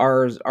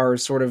are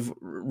sort of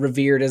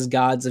revered as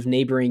gods of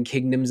neighboring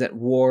kingdoms at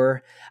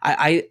war.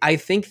 I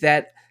think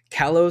that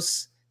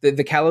Kalos, the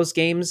Kalos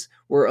games,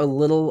 were a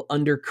little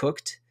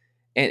undercooked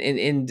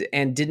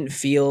and didn't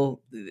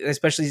feel,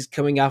 especially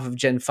coming off of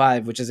Gen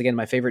 5, which is again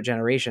my favorite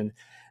generation,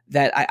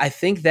 that I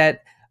think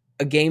that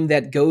a game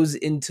that goes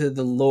into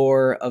the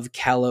lore of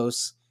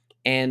Kalos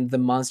and the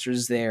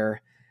monsters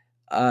there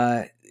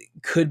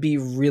could be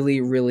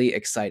really, really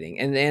exciting.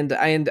 And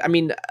I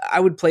mean, I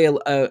would play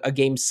a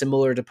game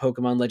similar to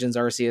Pokemon Legends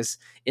Arceus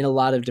in a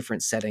lot of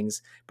different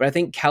settings, but I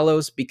think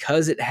Kalos,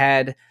 because it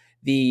had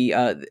the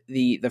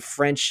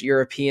French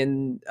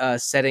European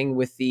setting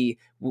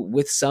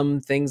with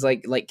some things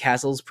like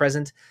castles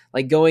present,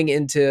 like going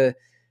into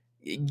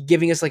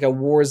giving us like a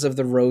Wars of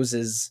the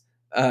Roses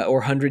or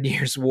 100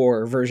 Years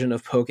War version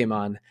of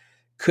Pokemon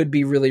could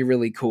be really,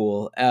 really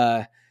cool.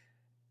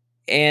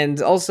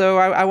 And also,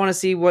 I want to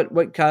see what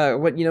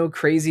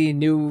crazy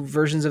new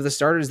versions of the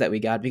starters that we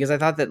got, because I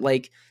thought that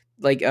like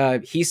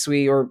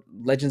Hisui or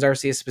Legends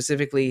Arceus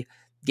specifically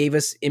gave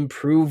us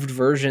improved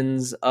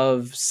versions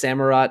of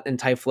Samurott and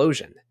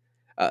Typhlosion.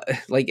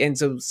 And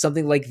so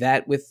something like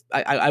that with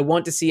I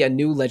want to see a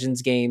new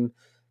Legends game,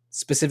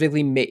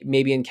 specifically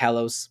maybe in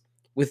Kalos,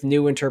 with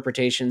new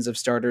interpretations of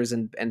starters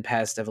and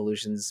past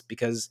evolutions,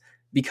 because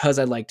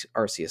I liked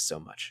Arceus so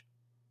much.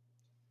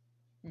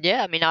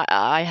 Yeah, I mean,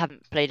 I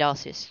haven't played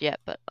Arceus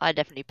yet, but I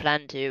definitely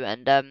plan to,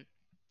 and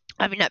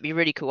I mean that'd be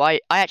really cool. I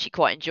actually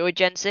quite enjoyed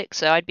Gen 6,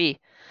 so I'd be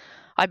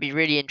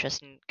really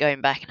interested in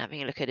going back and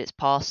having a look at its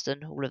past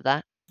and all of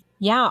that.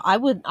 Yeah, I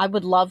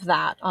would love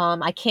that.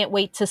 I can't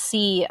wait to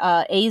see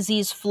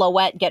AZ's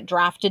Floette get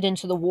drafted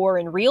into the war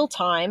in real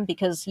time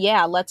because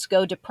yeah, let's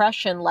go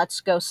depression, let's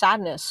go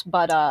sadness.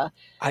 But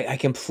I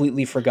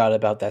completely forgot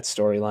about that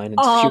storyline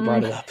until you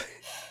brought um it up.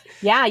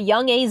 yeah,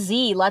 young AZ,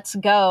 let's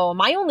go.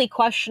 My only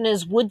question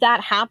is, would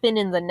that happen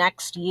in the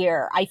next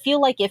year? I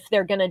feel like if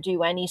they're gonna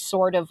do any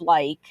sort of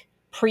like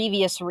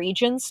previous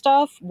region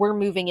stuff, we're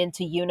moving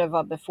into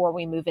Unova before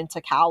we move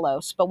into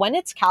Kalos. But when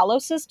it's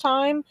Kalos's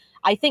time,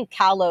 I think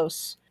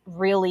Kalos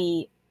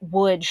really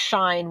would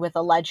shine with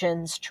a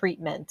Legends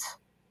treatment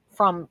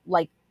from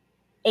like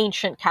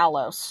ancient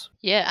Kalos.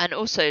 Yeah, and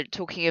also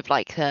talking of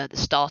like the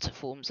starter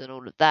forms and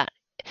all of that,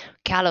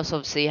 Kalos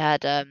obviously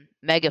had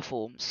mega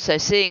forms. So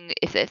seeing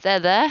if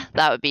they're there,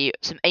 that would be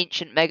some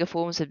ancient mega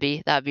forms.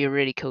 That'd be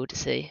really cool to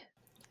see.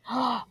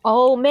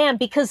 Oh man,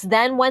 because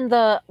then when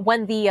the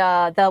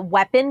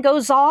weapon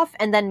goes off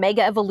and then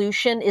Mega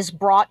Evolution is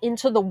brought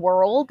into the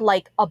world,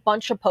 like a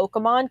bunch of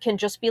Pokemon can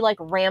just be like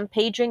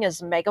rampaging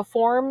as mega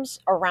forms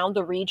around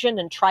the region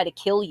and try to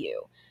kill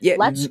you. Yeah,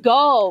 Let's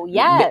go.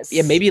 Yes.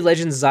 yeah. Maybe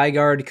Legends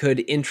Zygarde could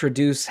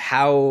introduce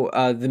how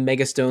the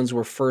Mega Stones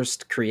were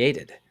first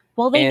created.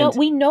 Well, And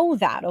we know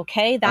that,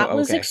 okay? That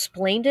was okay.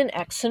 explained in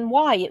X and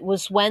Y. It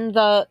was when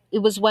the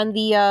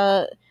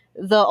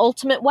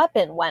ultimate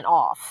weapon went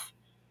off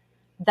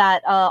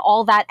that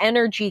all that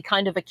energy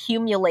kind of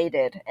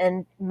accumulated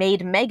and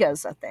made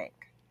megas a thing.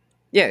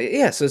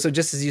 Yeah. So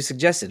just as you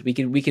suggested, we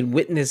could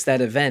witness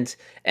that event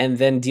and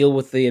then deal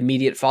with the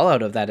immediate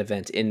fallout of that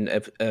event in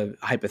a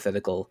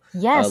hypothetical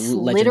Yes,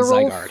 Legend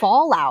literal Zygarde.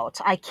 fallout.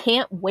 I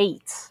can't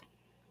wait.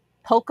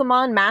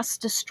 Pokemon mass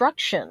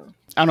destruction.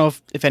 I don't know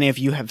if any of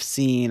you have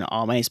seen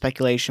any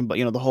speculation, but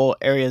the whole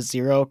Area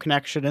Zero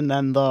connection, and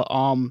then the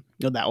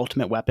that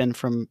ultimate weapon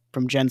from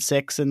Gen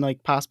 6 and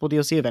like possible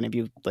DLC. Have any of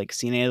you like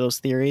seen any of those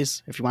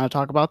theories? If you want to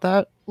talk about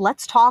that,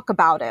 Let's talk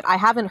about it. I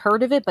haven't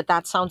heard of it, but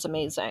that sounds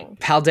amazing.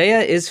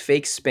 Paldea is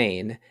fake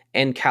Spain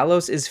and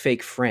Kalos is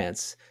fake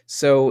France.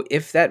 So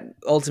if that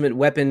ultimate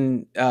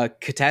weapon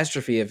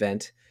catastrophe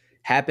event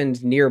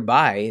happened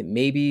nearby,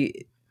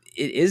 maybe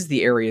it is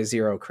the Area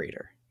Zero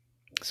crater.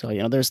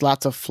 so there's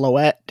lots of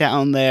Floette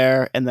down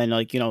there, and then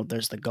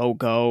there's the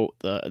Go-Go,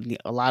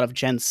 a lot of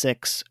Gen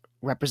 6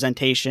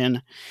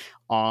 representation.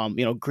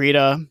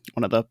 Greta,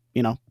 one of the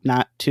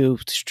not too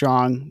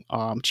strong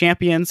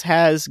champions,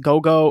 has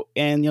Go-Go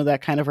and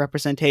that kind of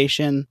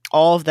representation.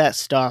 All of that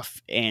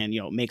stuff, and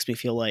makes me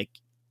feel like,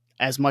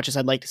 as much as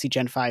I'd like to see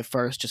Gen 5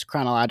 first, just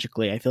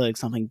chronologically, I feel like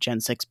something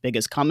Gen 6 big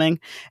is coming,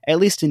 at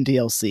least in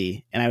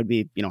DLC, and I would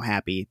be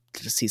happy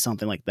to see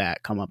something like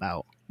that come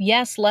about.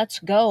 Yes, let's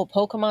go.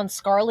 Pokemon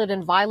Scarlet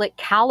and Violet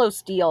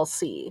Kalos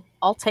DLC.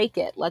 I'll take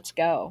it. Let's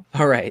go.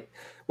 All right.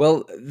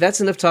 Well,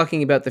 that's enough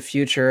talking about the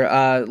future.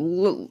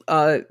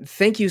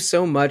 Thank you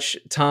so much,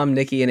 Tom,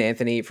 Nikki, and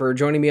Anthony, for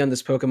joining me on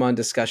this Pokemon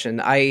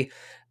discussion.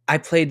 I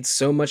played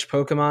so much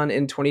Pokemon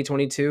in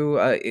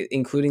 2022,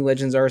 including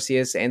Legends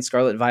Arceus and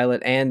Scarlet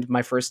Violet, and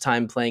my first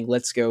time playing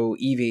Let's Go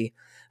Eevee.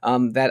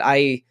 That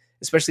I,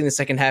 especially in the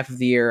second half of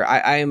the year,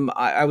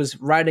 I was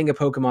riding a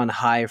Pokemon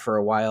high for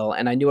a while,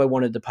 and I knew I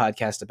wanted to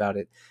podcast about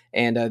it,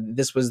 and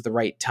this was the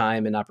right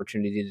time and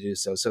opportunity to do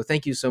so. So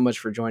thank you so much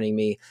for joining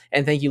me,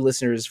 and thank you,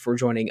 listeners, for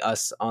joining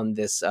us on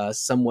this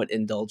somewhat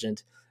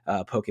indulgent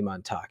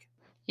Pokemon talk.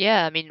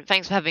 Yeah, I mean,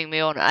 thanks for having me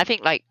on. I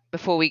think like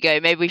before we go,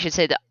 maybe we should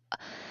say that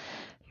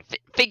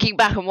thinking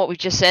back on what we've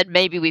just said,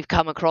 maybe we've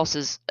come across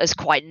as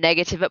quite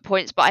negative at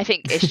points, but I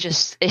think it's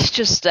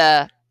just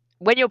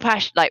when you're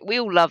passionate, like we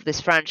all love this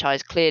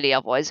franchise clearly,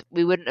 otherwise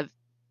we wouldn't have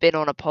been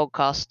on a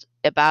podcast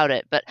about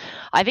it. But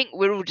I think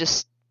we all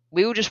just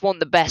want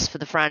the best for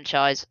the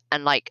franchise,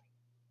 and like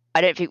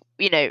I don't think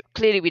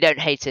clearly we don't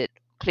hate it,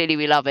 clearly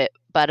we love it,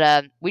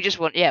 but we just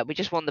want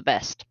the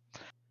best.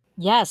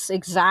 Yes,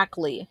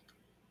 exactly.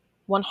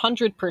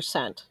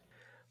 100%.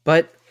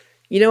 But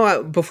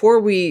before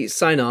we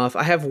sign off,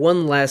 I have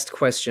one last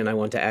question I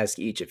want to ask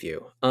each of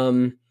you.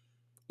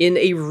 In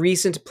a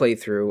recent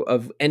playthrough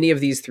of any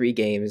of these three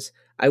games,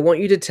 I want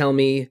you to tell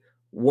me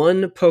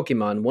one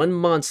Pokemon, one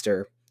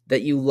monster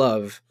that you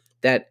love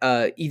that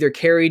either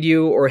carried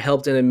you or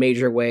helped in a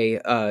major way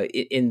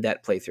in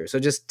that playthrough. So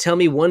just tell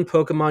me one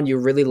Pokemon you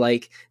really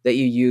like that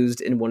you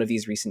used in one of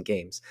these recent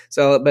games.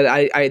 So, but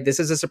I this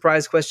is a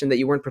surprise question that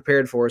you weren't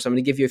prepared for, so I'm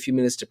going to give you a few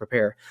minutes to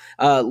prepare.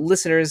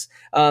 Listeners,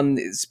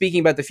 speaking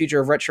about the future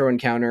of Retro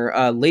Encounter,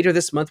 later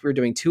this month we're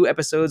doing 2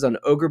 episodes on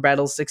Ogre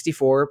Battle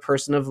 64,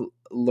 Person of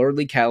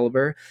Lordly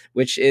Caliber,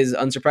 which is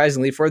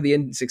unsurprisingly for the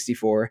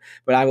N64,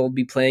 but I will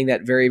be playing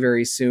that very,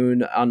 very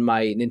soon on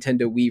my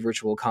Nintendo Wii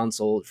Virtual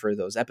Console for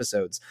those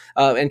episodes.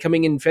 And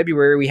coming in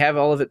February, we have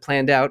all of it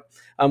planned out.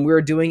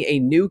 We're doing a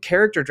new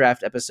character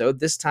draft episode,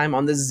 this time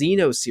on the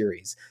Xeno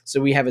series.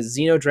 So we have a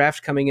Xeno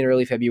draft coming in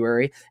early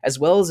February, as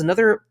well as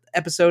another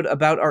episode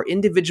about our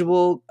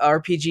individual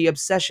RPG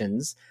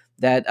obsessions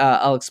that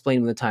I'll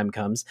explain when the time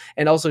comes,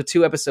 and also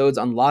 2 episodes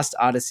on Lost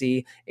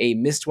Odyssey, a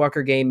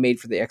Mistwalker game made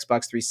for the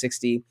Xbox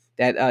 360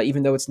 that,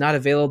 even though it's not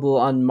available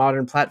on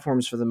modern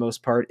platforms for the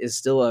most part, is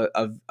still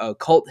a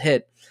cult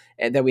hit,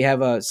 that we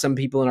have some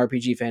people in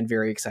RPG Fan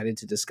very excited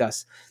to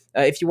discuss.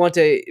 If you want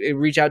to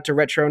reach out to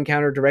Retro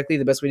Encounter directly,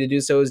 the best way to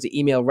do so is to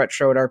email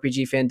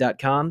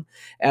retro@rpgfan.com.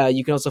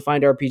 You can also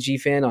find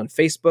RPG Fan on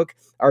Facebook,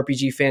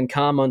 RPG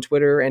Fan.com on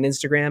Twitter and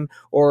Instagram,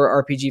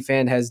 or RPG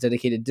Fan has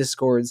dedicated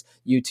Discords,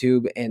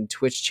 YouTube, and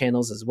Twitch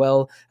channels as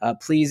well.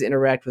 Please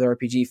interact with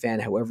RPG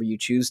Fan however you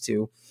choose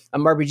to.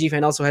 RPG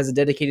Fan also has a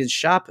dedicated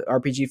shop,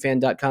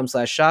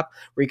 rpgfan.com/shop,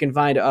 where you can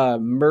find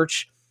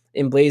merch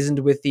emblazoned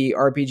with the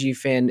RPG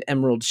Fan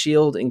Emerald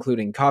Shield,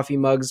 including coffee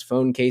mugs,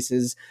 phone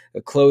cases,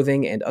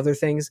 clothing, and other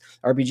things.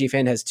 RPG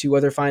Fan has 2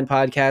 other fine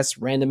podcasts,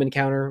 Random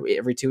Encounter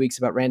every 2 weeks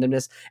about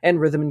randomness,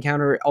 and Rhythm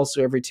Encounter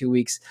also every 2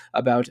 weeks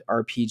about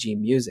RPG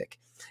music.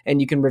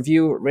 And you can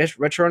review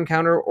Retro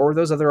Encounter or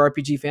those other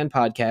RPG Fan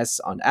podcasts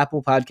on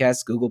Apple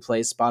Podcasts, Google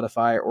Play,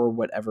 Spotify, or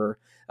whatever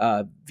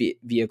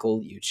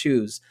vehicle you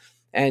choose.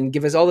 And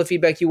give us all the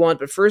feedback you want.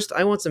 But first,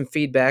 I want some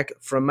feedback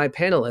from my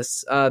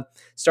panelists,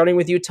 starting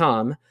with you,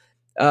 Tom.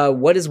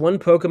 What is one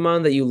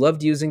Pokemon that you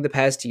loved using the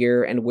past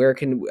year, and where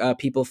can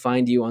people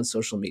find you on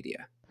social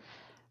media?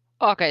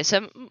 Okay,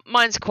 so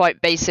mine's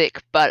quite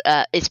basic, but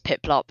it's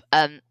Piplup.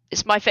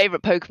 It's my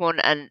favorite Pokemon,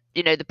 and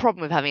the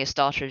problem with having a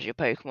starter as your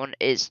Pokemon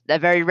is they're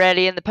very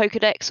rarely in the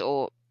Pokedex,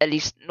 or at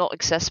least not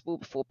accessible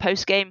before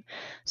post game.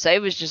 So it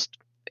was just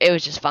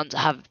fun to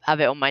have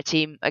it on my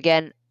team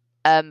again.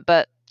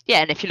 But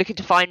yeah, and if you're looking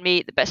to find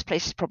me, the best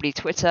place is probably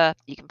Twitter.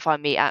 You can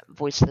find me at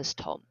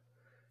VoicelessTom.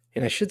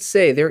 And I should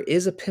say there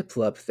is a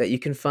Piplup that you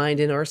can find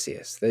in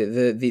Arceus.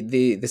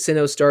 The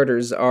Sinnoh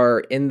starters are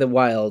in the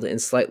wild in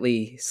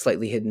slightly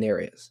hidden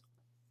areas.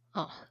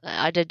 Oh,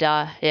 I did.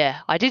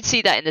 I did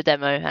see that in the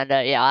demo, and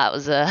that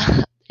was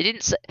that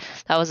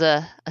was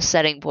a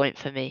setting point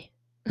for me.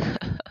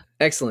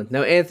 Excellent.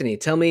 Now, Anthony,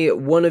 tell me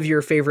one of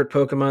your favorite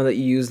Pokemon that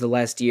you used the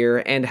last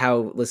year, and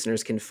how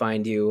listeners can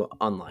find you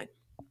online.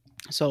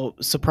 So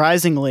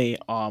surprisingly,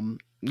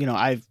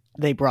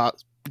 they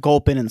brought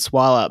Gulpin and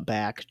Swallow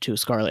back to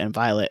Scarlet and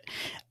Violet,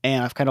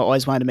 and I've kind of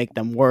always wanted to make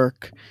them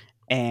work.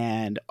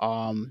 And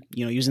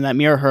using that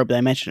Mirror Herb that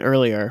I mentioned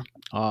earlier,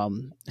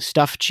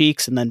 Stuffed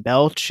Cheeks and then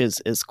Belch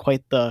is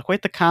quite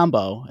the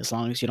combo, as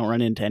long as you don't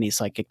run into any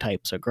psychic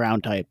types or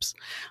ground types.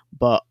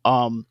 But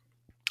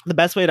the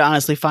best way to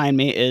honestly find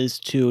me is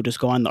to just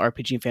go on the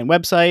RPG Fan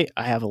website.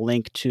 I have a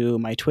link to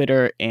my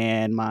Twitter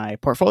and my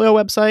portfolio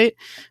website.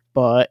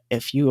 But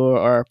if you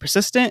are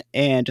persistent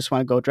and just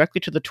want to go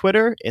directly to the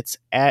Twitter, it's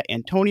at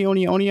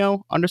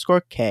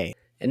AntonioNeonio_K.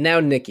 And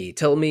now, Nikki,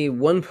 tell me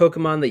one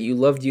Pokemon that you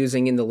loved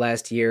using in the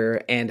last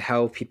year and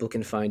how people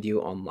can find you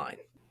online.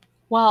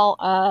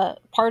 Well,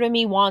 part of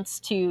me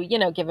wants to,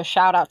 give a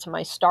shout out to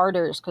my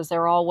starters because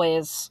they're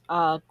always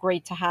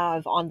great to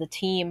have on the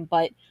team.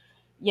 But,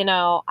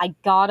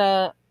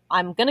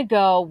 I'm going to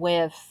go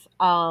with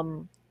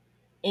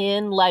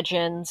in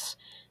Legends.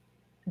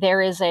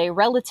 There is a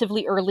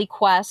relatively early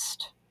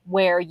quest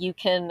where you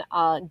can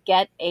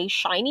get a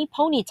shiny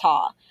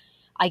Ponyta.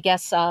 I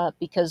guess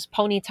because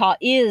Ponyta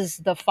is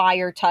the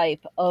fire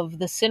type of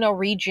the Sinnoh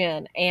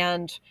region.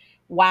 And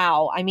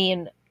wow, I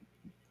mean,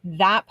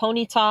 that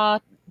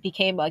Ponyta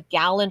became a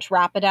gallant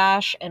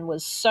Rapidash and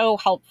was so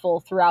helpful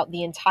throughout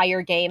the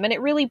entire game. And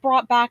it really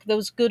brought back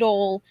those good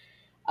old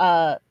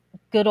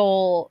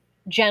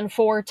Gen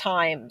 4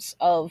 times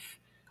of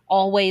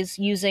always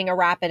using a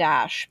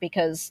Rapidash,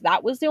 because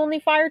that was the only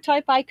fire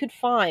type I could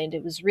find.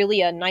 It was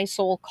really a nice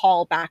old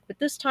callback, but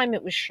this time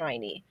it was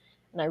shiny,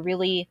 and I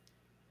really,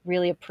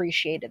 really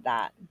appreciated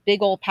that.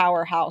 Big old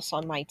powerhouse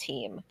on my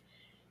team.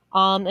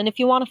 And if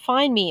you want to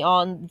find me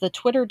on the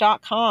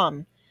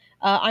twitter.com,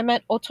 I'm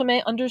at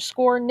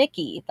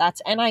otome_Nikki.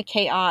 That's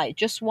Niki,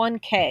 just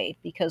 1K,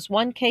 because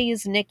 1K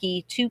is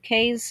Nikki,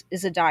 2Ks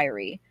is a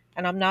diary,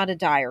 and I'm not a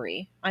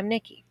diary. I'm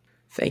Nikki.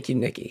 Thank you,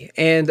 Nikki.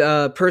 And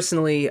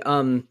personally,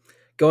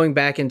 going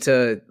back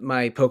into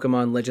my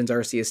Pokemon Legends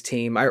Arceus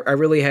team, I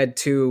really had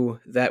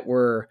 2 that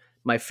were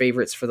my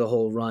favorites for the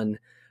whole run.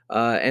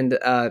 And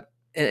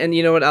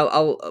you know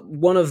what?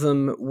 One of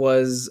them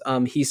was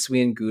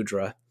Hisui and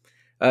Gudra.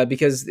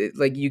 Because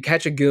you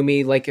catch a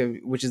Gumi,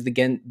 which is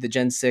the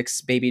Gen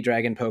 6 baby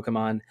dragon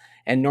Pokemon,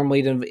 and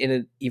normally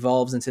it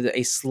evolves into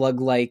a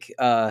slug-like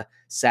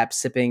sap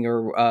sipping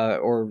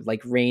or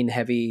like rain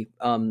heavy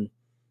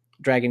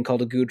dragon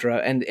called a Gudra,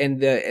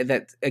 and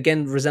that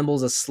again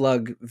resembles a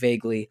slug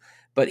vaguely.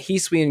 But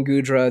Hisui and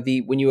Gudra,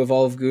 when you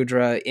evolve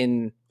Gudra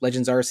in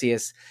Legends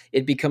Arceus,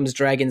 it becomes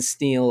Dragon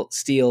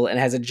Steel and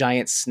has a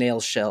giant snail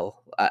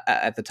shell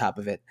at the top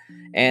of it.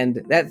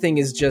 And that thing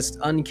is just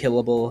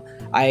unkillable.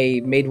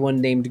 I made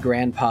one named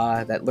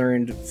Grandpa that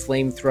learned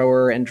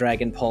Flamethrower and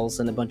Dragon Pulse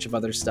and a bunch of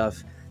other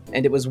stuff.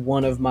 And it was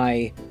one of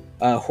my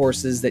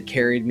horses that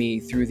carried me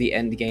through the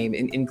end game,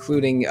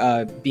 including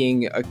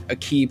being a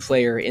key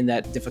player in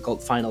that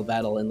difficult final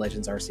battle in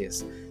Legends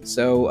Arceus.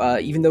 So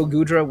even though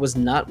Gudra was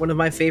not one of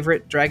my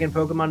favorite dragon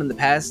Pokemon in the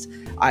past,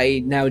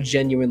 I now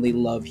genuinely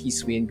love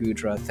Hisui and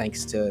Gudra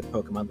thanks to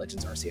Pokemon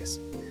Legends Arceus.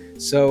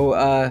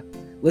 So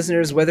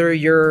listeners, whether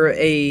you're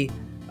a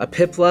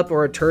Piplup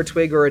or a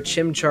Turtwig or a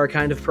Chimchar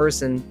kind of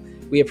person,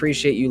 we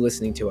appreciate you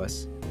listening to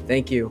us.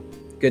 Thank you.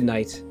 good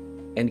night,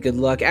 and good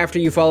luck. After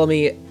you follow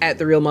me at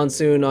The Real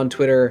Monsoon on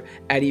Twitter,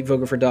 at Eat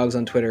Voga for Dogs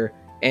on Twitter,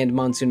 and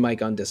Monsoon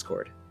Mike on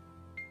Discord.